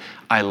said,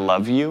 "I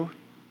love you,"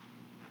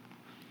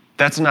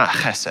 that's not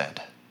chesed.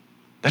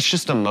 That's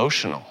just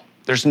emotional.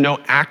 There's no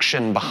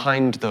action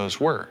behind those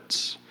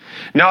words.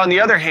 Now, on the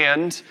other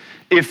hand,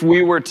 if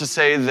we were to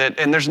say that,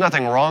 and there's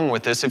nothing wrong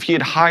with this, if he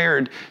had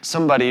hired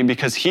somebody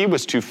because he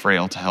was too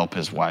frail to help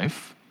his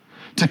wife,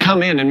 to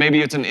come in, and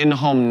maybe it's an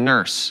in-home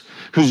nurse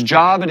whose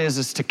job it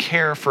is to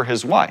care for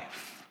his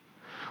wife.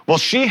 Well,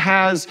 she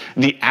has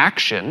the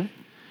action,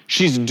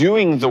 she's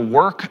doing the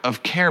work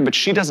of care, but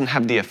she doesn't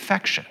have the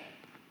affection.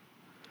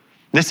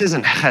 This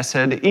isn't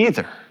chesed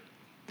either.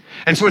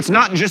 And so it's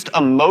not just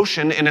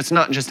emotion and it's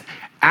not just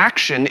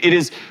action. It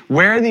is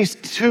where these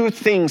two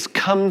things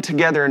come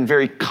together in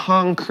very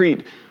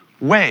concrete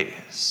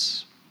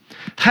ways.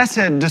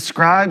 Chesed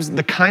describes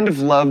the kind of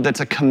love that's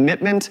a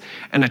commitment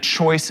and a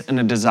choice and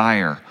a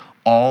desire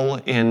all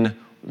in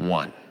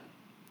one.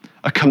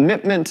 A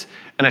commitment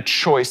and a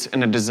choice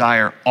and a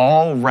desire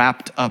all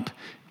wrapped up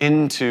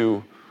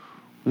into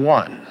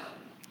one.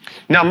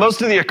 Now,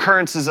 most of the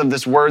occurrences of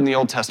this word in the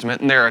Old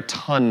Testament, and there are a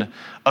ton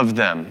of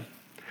them,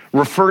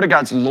 refer to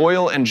God's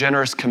loyal and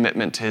generous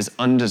commitment to his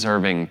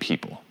undeserving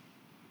people.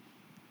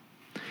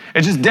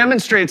 It just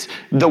demonstrates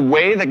the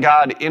way that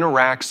God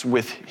interacts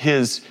with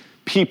his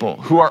people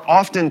who are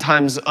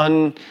oftentimes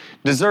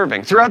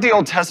undeserving. Throughout the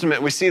Old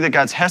Testament, we see that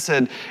God's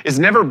hesed is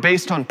never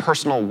based on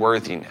personal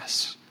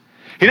worthiness.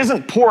 He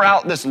doesn't pour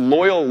out this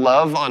loyal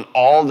love on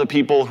all the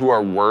people who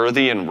are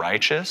worthy and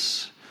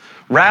righteous.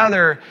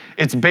 Rather,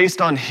 it's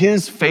based on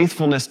his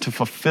faithfulness to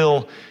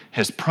fulfill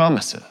his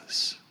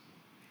promises.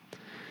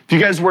 If you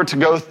guys were to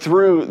go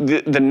through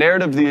the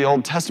narrative of the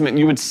Old Testament,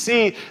 you would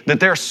see that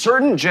there are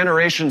certain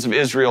generations of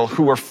Israel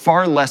who were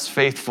far less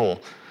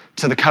faithful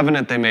to the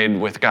covenant they made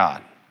with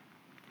God.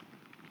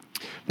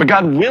 But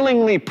God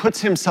willingly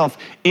puts himself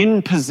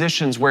in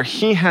positions where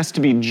he has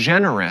to be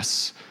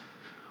generous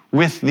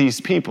with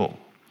these people.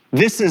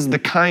 This is the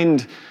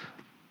kind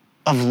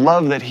of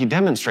love that he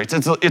demonstrates.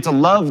 It's a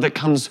love that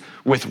comes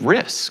with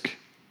risk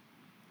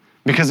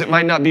because it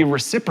might not be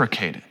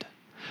reciprocated.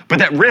 But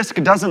that risk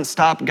doesn't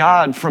stop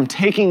God from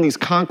taking these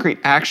concrete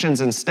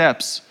actions and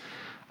steps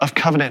of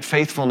covenant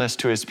faithfulness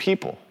to his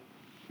people.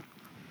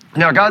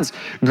 Now, God's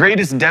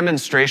greatest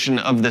demonstration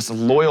of this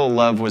loyal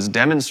love was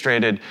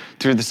demonstrated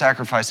through the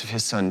sacrifice of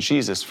his son,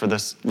 Jesus, for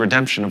the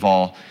redemption of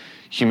all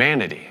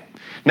humanity.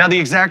 Now, the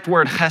exact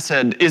word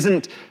chesed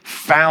isn't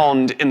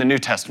found in the New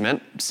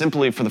Testament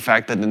simply for the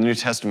fact that the New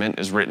Testament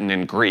is written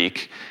in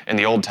Greek and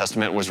the Old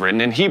Testament was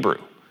written in Hebrew.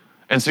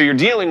 And so you're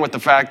dealing with the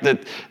fact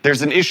that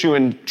there's an issue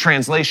in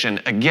translation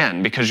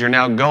again, because you're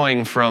now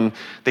going from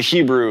the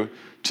Hebrew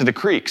to the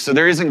Greek. So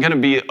there isn't going to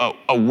be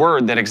a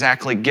word that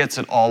exactly gets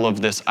at all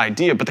of this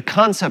idea, but the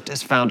concept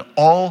is found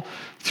all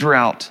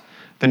throughout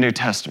the New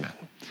Testament.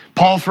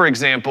 Paul, for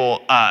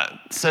example,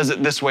 says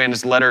it this way in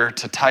his letter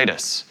to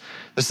Titus.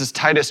 This is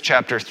Titus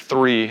chapter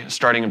 3,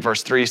 starting in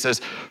verse 3. He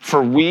says,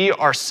 "For we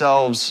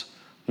ourselves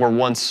were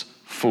once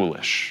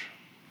foolish,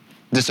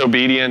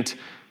 disobedient,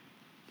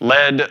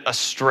 led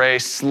astray,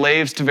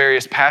 slaves to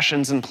various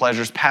passions and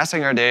pleasures,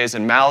 passing our days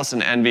in malice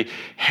and envy,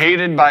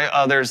 hated by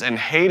others and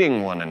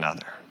hating one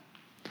another.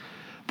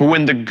 But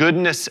when the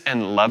goodness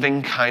and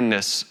loving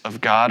kindness of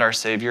God our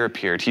Savior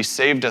appeared, he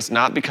saved us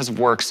not because of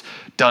works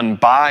done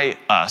by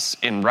us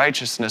in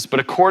righteousness, but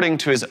according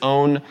to his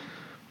own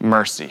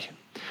mercy,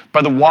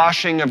 by the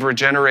washing of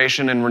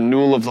regeneration and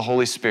renewal of the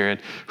Holy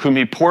Spirit, whom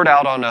he poured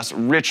out on us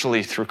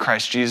richly through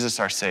Christ Jesus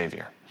our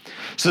Savior.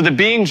 so that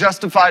being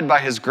justified by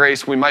his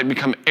grace, we might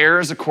become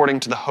heirs according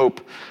to the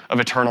hope of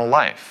eternal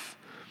life.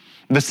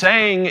 The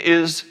saying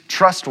is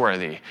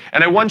trustworthy,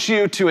 and I want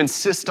you to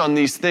insist on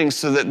these things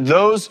so that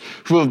those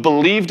who have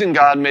believed in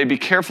God may be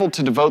careful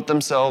to devote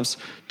themselves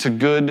to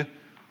good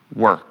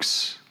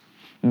works.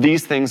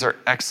 These things are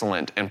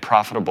excellent and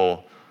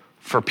profitable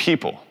for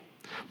people.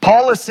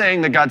 Paul is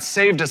saying that God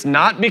saved us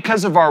not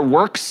because of our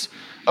works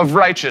of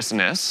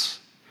righteousness.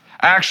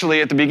 Actually,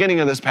 at the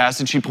beginning of this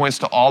passage, he points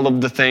to all of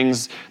the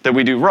things that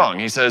we do wrong.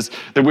 He says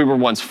that we were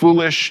once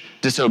foolish,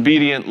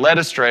 disobedient, led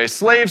astray,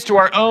 slaves to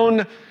our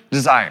own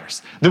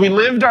desires, that we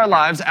lived our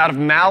lives out of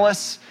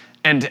malice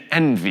and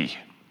envy,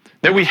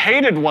 that we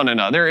hated one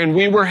another and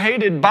we were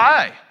hated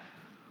by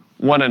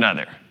one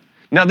another.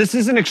 Now, this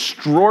is an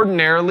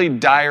extraordinarily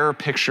dire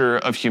picture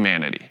of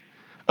humanity,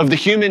 of the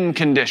human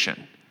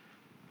condition.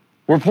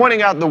 We're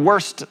pointing out the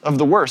worst of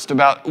the worst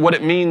about what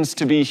it means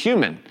to be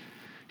human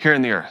here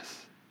in the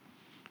earth.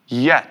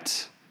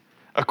 Yet,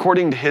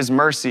 according to his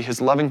mercy, his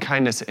loving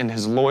kindness, and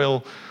his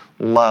loyal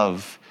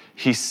love,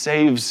 he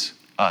saves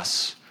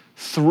us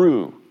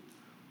through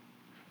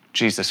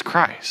Jesus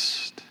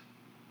Christ,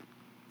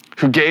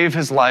 who gave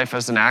his life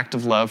as an act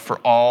of love for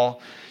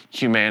all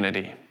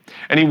humanity.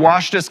 And he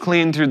washed us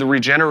clean through the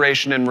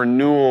regeneration and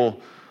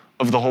renewal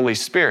of the Holy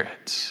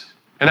Spirit.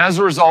 And as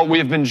a result, we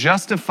have been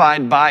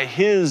justified by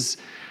his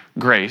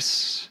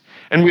grace,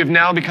 and we have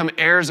now become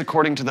heirs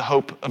according to the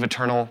hope of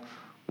eternal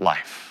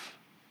life.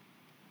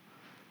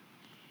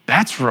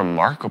 That's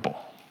remarkable.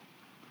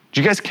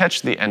 Did you guys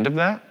catch the end of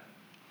that?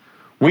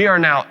 We are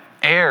now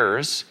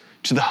heirs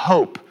to the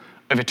hope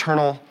of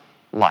eternal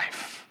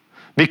life.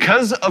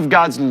 Because of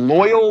God's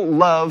loyal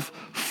love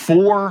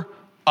for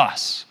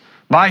us,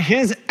 by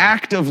his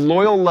act of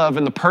loyal love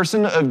in the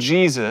person of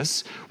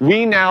Jesus,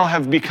 we now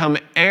have become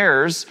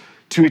heirs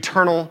to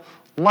eternal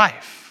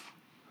life.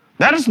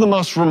 That is the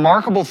most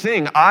remarkable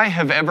thing I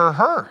have ever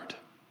heard.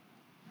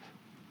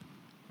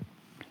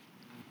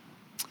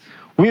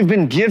 We've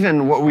been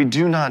given what we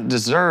do not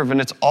deserve, and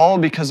it's all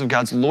because of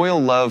God's loyal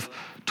love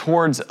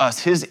towards us,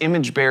 his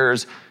image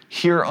bearers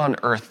here on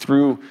earth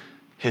through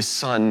his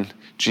Son,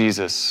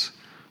 Jesus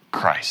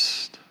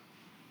Christ.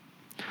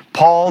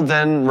 Paul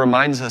then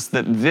reminds us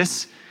that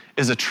this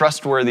is a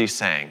trustworthy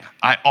saying.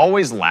 I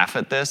always laugh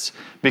at this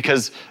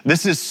because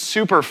this is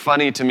super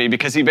funny to me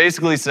because he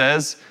basically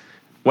says,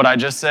 what I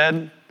just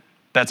said,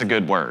 that's a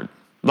good word.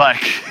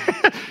 Like,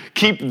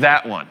 keep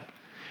that one.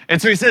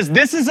 And so he says,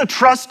 this is a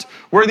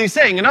trustworthy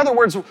saying. In other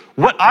words,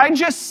 what I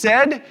just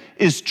said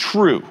is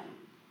true.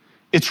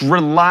 It's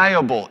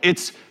reliable.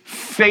 It's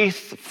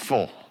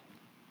faithful.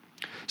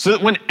 So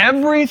that when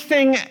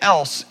everything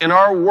else in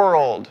our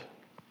world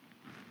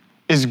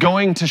is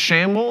going to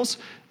shambles,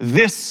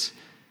 this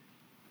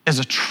is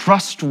a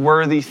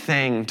trustworthy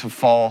thing to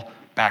fall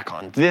back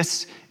on.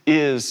 This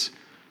is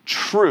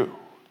true.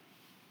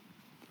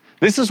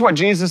 This is what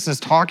Jesus is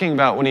talking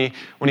about when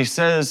he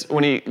tells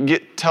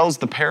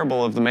the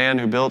parable of the man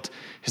who built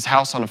his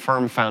house on a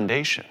firm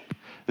foundation.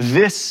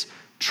 This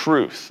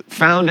truth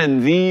found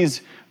in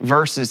these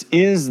verses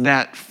is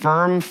that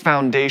firm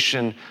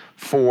foundation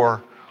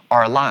for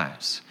our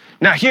lives.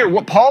 Now here,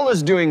 what Paul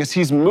is doing is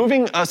he's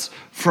moving us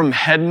from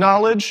head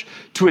knowledge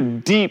to a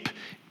deep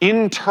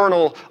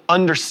internal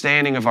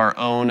understanding of our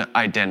own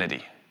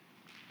identity.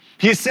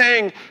 He's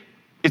saying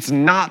it's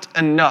not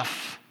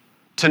enough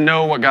to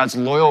know what God's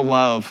loyal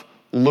love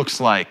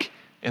looks like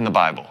in the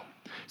Bible.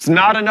 It's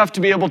not enough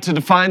to be able to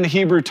define the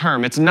Hebrew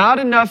term. It's not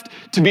enough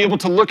to be able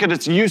to look at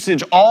its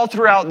usage all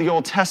throughout the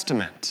Old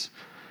Testament.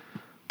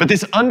 But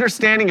this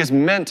understanding is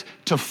meant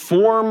to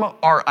form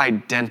our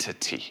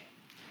identity.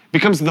 It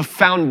becomes the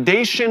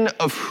foundation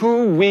of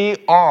who we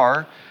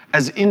are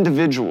as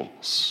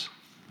individuals.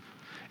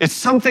 It's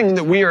something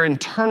that we are to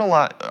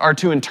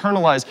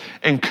internalize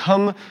and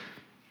come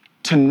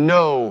to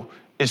know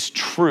is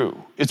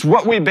true. It's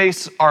what we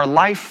base our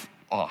life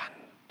on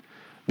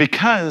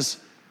because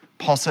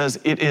Paul says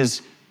it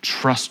is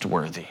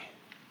trustworthy.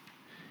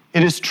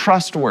 It is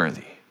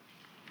trustworthy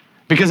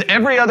because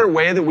every other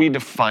way that we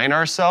define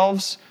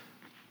ourselves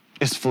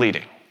is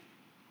fleeting.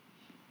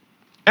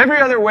 Every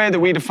other way that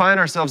we define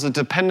ourselves is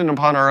dependent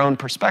upon our own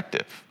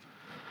perspective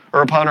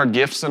or upon our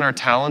gifts and our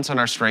talents and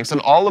our strengths, and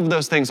all of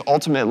those things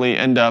ultimately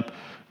end up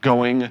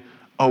going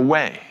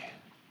away.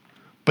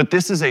 But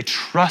this is a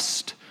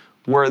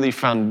trustworthy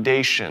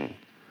foundation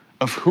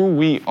of who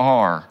we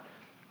are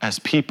as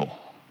people.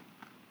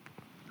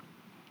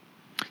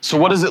 So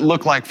what does it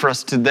look like for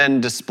us to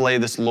then display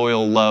this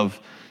loyal love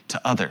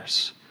to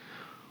others?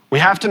 We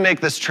have to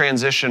make this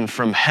transition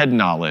from head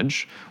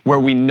knowledge, where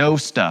we know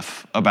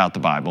stuff about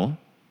the Bible,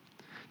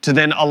 to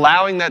then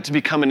allowing that to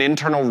become an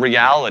internal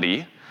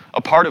reality,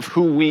 a part of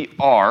who we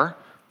are,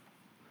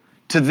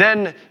 to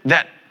then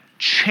that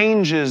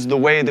changes the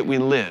way that we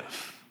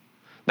live.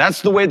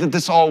 That's the way that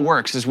this all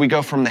works, is we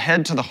go from the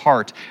head to the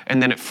heart,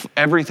 and then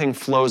everything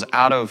flows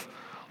out of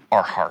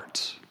our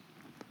heart.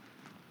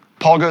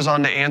 Paul goes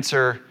on to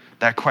answer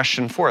that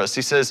question for us.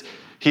 He says,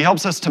 he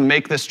helps us to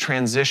make this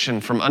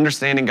transition from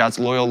understanding God's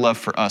loyal love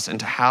for us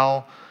into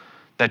how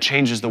that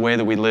changes the way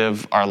that we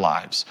live our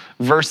lives.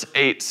 Verse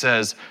 8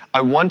 says,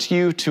 I want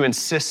you to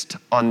insist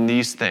on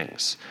these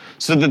things,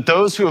 so that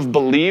those who have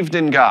believed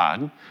in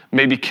God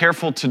may be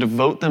careful to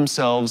devote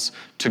themselves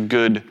to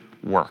good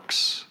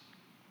works.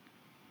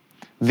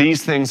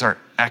 These things are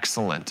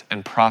excellent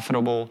and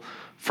profitable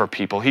for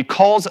people. He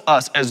calls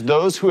us, as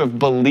those who have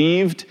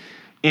believed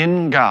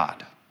in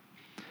God,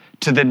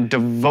 to then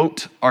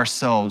devote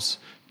ourselves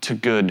to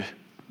good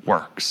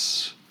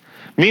works.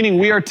 Meaning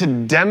we are to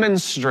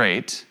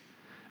demonstrate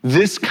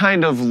this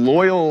kind of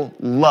loyal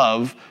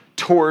love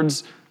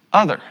towards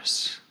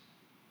others.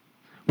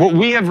 What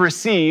we have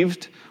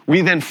received,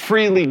 we then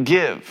freely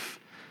give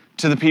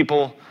to the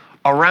people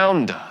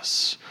around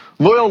us.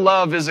 Loyal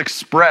love is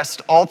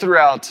expressed all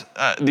throughout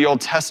the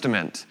Old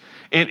Testament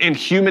in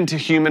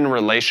human-to-human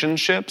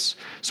relationships.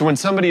 So when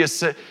somebody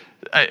is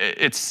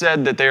it's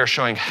said that they are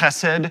showing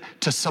hesed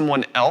to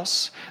someone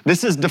else,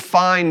 this is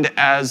defined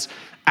as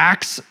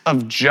acts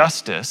of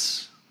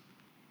justice,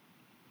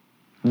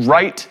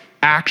 right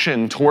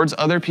action towards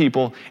other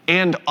people,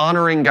 and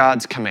honoring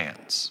God's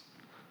commands.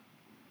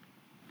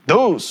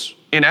 Those,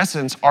 in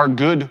essence, are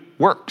good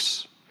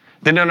works.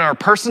 Then in our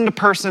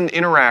person-to-person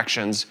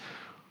interactions,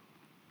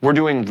 we're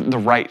doing the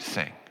right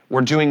thing.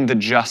 We're doing the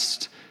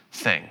just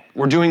thing.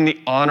 We're doing the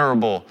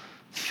honorable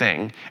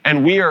thing.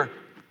 And we are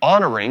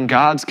honoring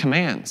God's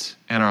commands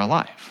in our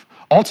life.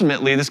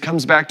 Ultimately, this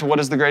comes back to what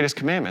is the greatest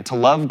commandment: to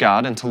love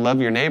God and to love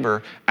your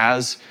neighbor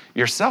as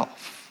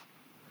yourself.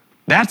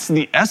 That's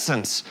the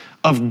essence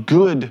of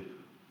good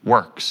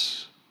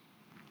works.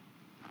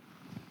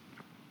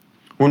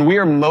 When we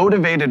are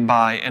motivated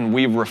by and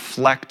we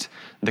reflect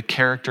the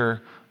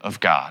character of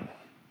God,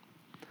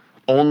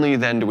 only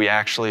then do we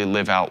actually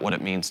live out what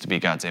it means to be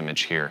God's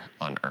image here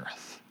on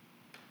earth.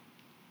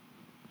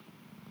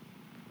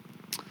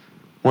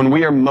 When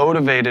we are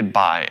motivated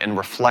by and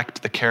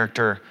reflect the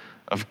character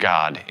of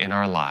God in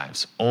our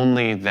lives,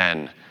 only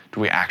then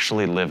do we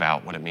actually live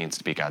out what it means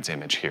to be God's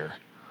image here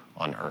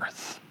on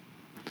earth.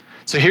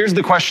 So here's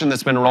the question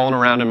that's been rolling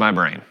around in my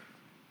brain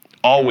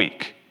all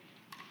week.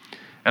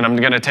 And I'm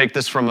going to take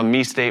this from a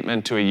me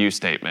statement to a you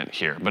statement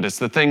here, but it's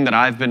the thing that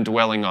I've been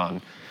dwelling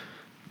on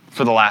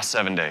for the last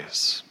 7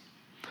 days.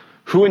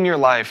 Who in your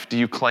life do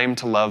you claim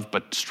to love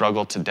but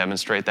struggle to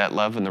demonstrate that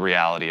love in the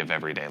reality of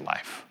everyday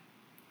life?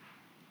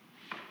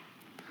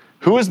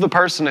 Who is the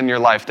person in your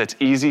life that's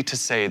easy to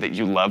say that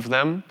you love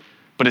them,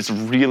 but it's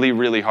really,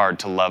 really hard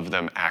to love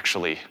them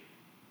actually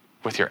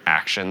with your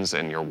actions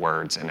and your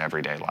words in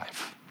everyday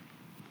life?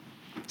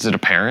 Is it a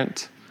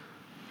parent?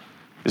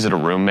 Is it a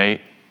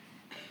roommate?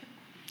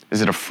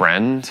 Is it a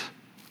friend?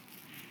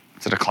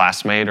 Is it a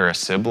classmate or a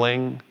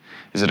sibling?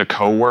 Is it a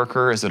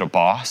coworker? Is it a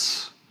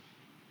boss?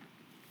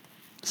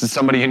 Is it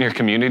somebody in your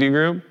community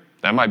group?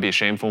 That might be a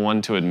shameful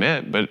one to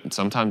admit, but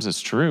sometimes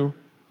it's true.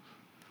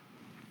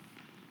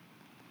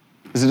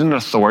 Is it an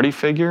authority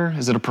figure?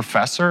 Is it a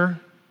professor?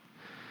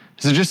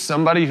 Is it just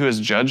somebody who has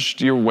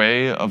judged your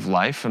way of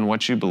life and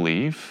what you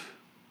believe?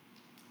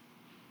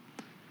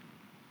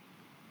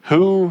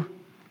 Who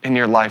in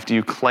your life do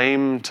you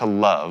claim to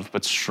love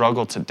but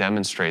struggle to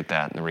demonstrate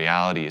that in the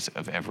realities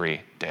of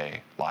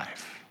everyday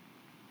life?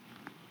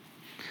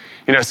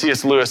 You know,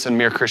 C.S. Lewis in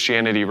Mere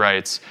Christianity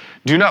writes,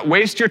 "Do not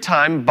waste your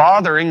time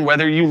bothering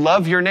whether you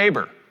love your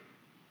neighbor.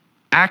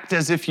 Act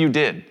as if you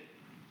did."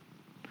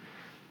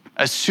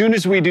 As soon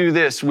as we do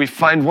this, we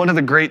find one of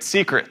the great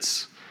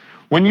secrets.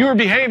 When you are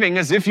behaving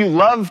as if you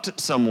loved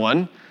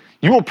someone,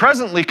 you will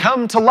presently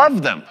come to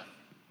love them.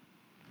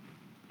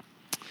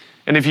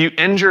 And if you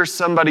injure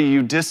somebody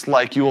you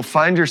dislike, you will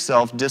find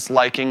yourself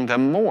disliking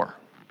them more.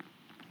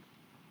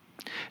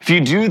 If you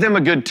do them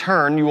a good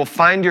turn, you will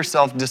find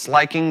yourself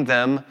disliking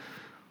them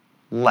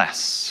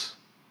less.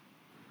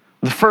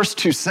 The first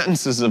two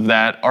sentences of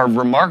that are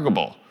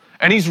remarkable.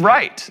 And he's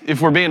right,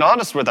 if we're being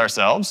honest with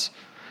ourselves.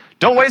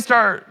 Don't waste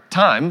our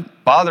time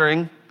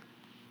bothering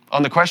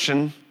on the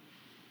question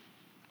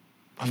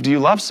of, do you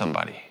love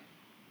somebody?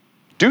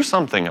 Do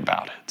something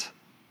about it.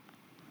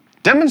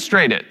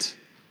 Demonstrate it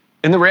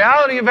in the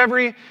reality of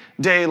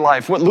everyday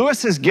life. What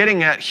Lewis is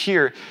getting at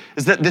here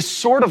is that this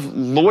sort of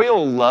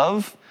loyal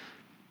love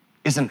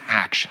is an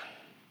action.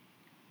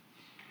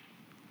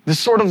 This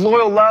sort of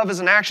loyal love is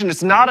an action.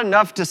 It's not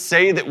enough to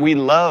say that we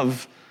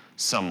love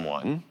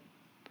someone.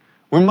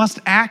 We must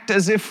act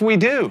as if we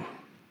do.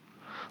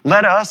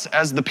 Let us,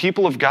 as the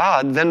people of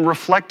God, then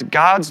reflect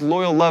God's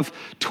loyal love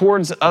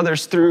towards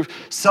others through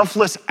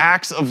selfless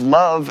acts of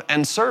love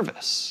and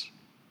service.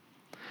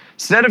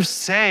 Instead of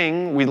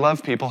saying we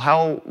love people,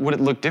 how would it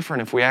look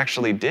different if we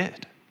actually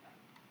did?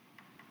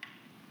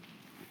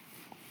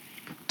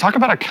 Talk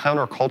about a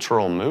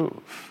countercultural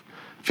move.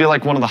 I feel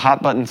like one of the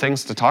hot button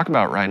things to talk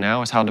about right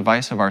now is how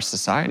divisive our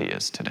society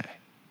is today.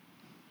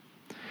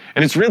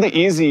 And it's really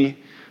easy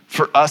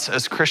for us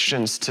as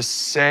Christians to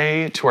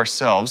say to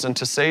ourselves and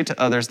to say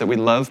to others that we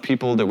love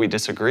people that we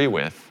disagree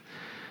with.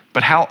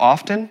 But how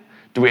often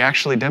do we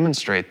actually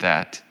demonstrate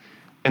that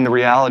in the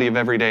reality of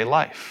everyday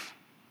life?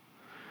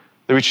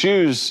 That we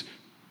choose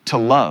to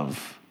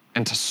love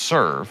and to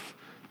serve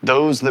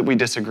those that we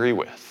disagree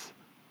with,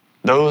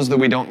 those that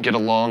we don't get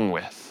along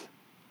with.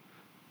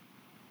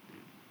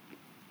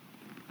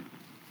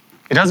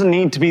 It doesn't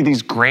need to be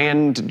these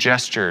grand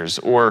gestures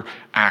or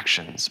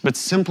actions, but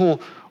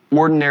simple,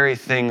 ordinary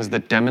things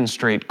that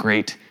demonstrate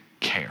great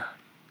care.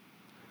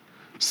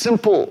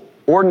 Simple,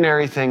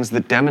 ordinary things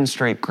that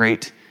demonstrate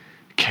great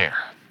care.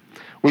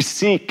 We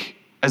seek,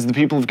 as the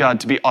people of God,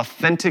 to be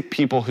authentic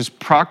people whose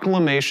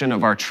proclamation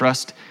of our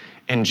trust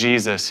in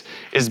Jesus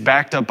is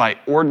backed up by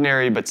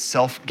ordinary but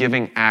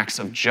self-giving acts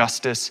of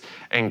justice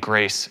and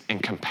grace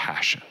and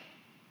compassion.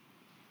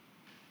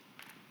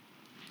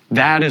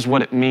 That is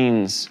what it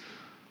means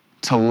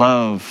to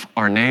love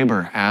our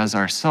neighbor as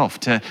ourselves,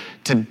 to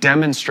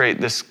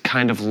demonstrate this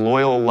kind of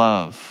loyal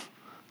love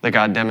that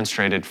God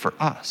demonstrated for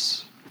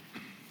us.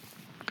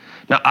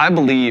 Now, I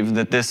believe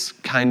that this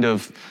kind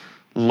of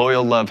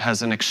loyal love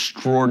has an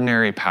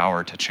extraordinary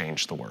power to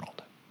change the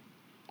world.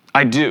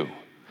 I do.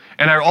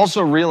 And I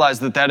also realize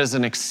that that is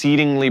an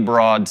exceedingly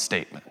broad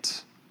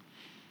statement.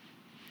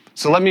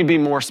 So let me be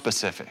more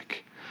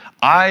specific.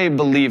 I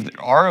believe that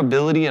our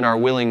ability and our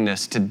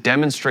willingness to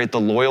demonstrate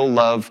the loyal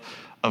love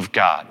of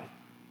God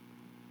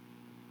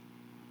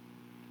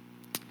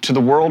to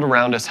the world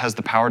around us has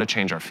the power to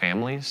change our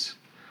families.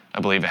 I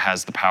believe it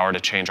has the power to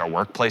change our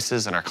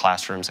workplaces and our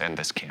classrooms and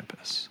this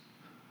campus.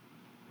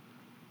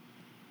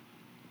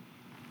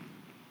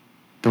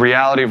 The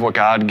reality of what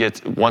God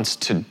wants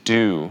to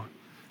do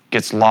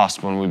gets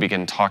lost when we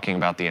begin talking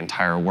about the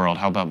entire world.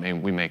 How about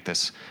we make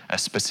this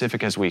as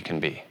specific as we can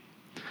be?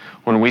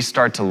 When we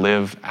start to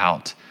live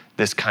out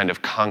this kind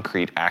of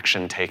concrete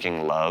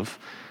action-taking love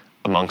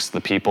amongst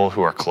the people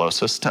who are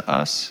closest to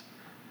us,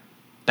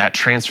 that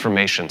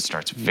transformation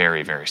starts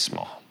very, very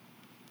small.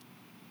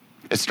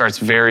 It starts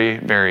very,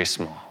 very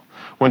small.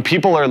 When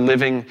people are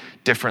living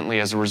differently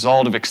as a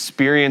result of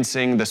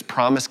experiencing this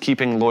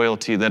promise-keeping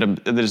loyalty that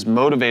is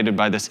motivated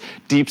by this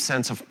deep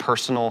sense of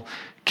personal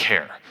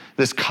care,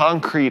 this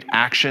concrete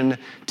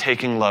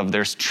action-taking love,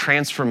 there's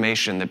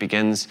transformation that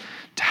begins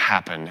to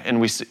happen.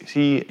 And we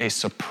see a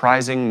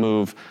surprising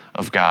move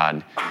of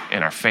God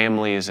in our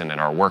families and in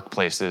our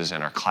workplaces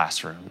and our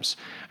classrooms.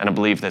 And I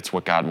believe that's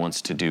what God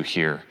wants to do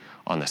here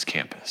on this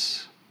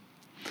campus.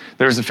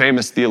 There's a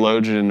famous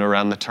theologian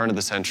around the turn of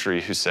the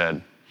century who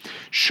said,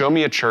 "Show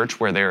me a church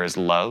where there is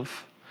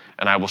love,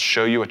 and I will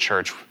show you a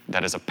church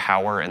that is a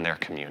power in their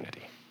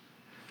community.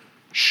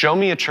 Show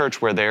me a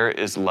church where there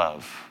is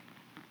love,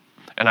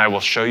 and I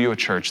will show you a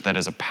church that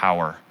is a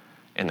power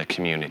in the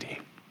community."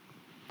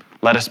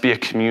 Let us be a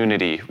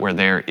community where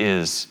there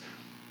is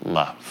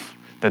love.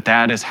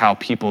 That is how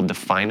people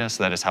define us,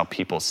 that is how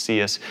people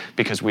see us,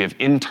 because we have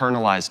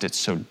internalized it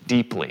so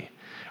deeply.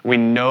 We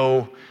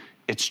know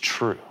it's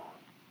true,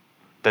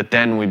 that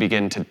then we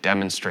begin to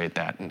demonstrate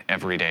that in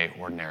everyday,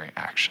 ordinary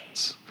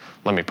actions.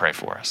 Let me pray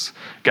for us.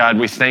 God,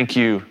 we thank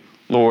you,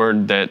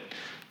 Lord, that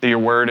your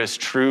word is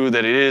true,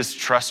 that it is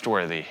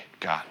trustworthy,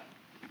 God.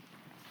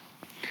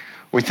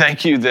 We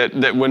thank you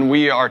that when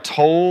we are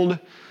told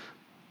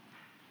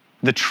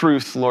the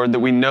truth, Lord, that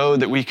we know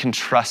that we can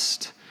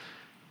trust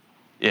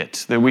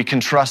it, that we can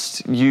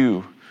trust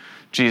you,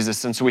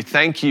 Jesus. And so we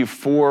thank you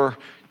for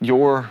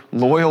your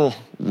loyal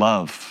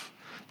love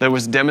that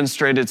was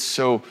demonstrated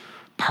so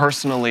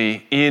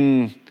personally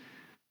in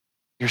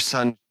your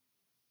Son.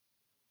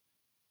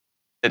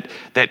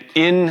 That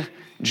in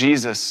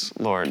Jesus,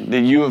 Lord,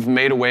 that you have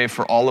made a way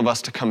for all of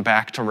us to come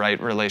back to right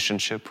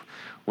relationship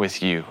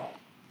with you,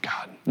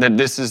 God. That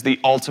this is the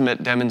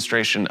ultimate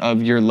demonstration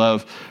of your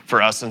love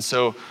for us. And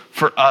so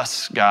for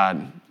us,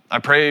 God, I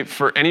pray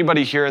for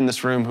anybody here in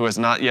this room who has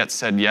not yet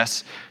said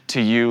yes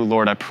to you,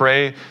 Lord, I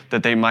pray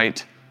that they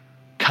might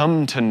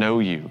come to know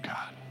you, God.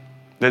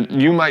 That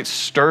you might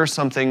stir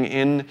something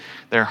in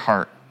their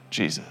heart,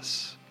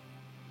 Jesus.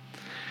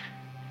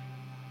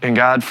 And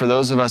God, for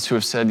those of us who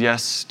have said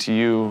yes to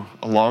you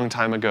a long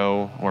time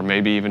ago, or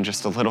maybe even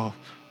just a little,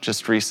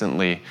 just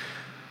recently,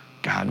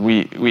 God,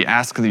 we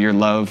ask that your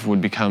love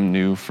would become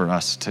new for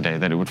us today,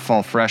 that it would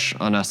fall fresh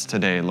on us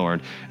today,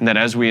 Lord, and that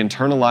as we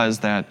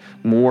internalize that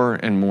more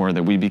and more,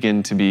 that we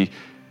begin to be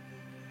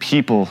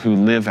people who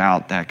live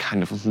out that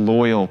kind of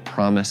loyal,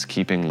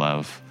 promise-keeping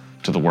love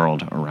to the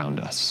world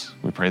around us.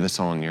 We pray this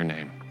all in your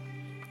name.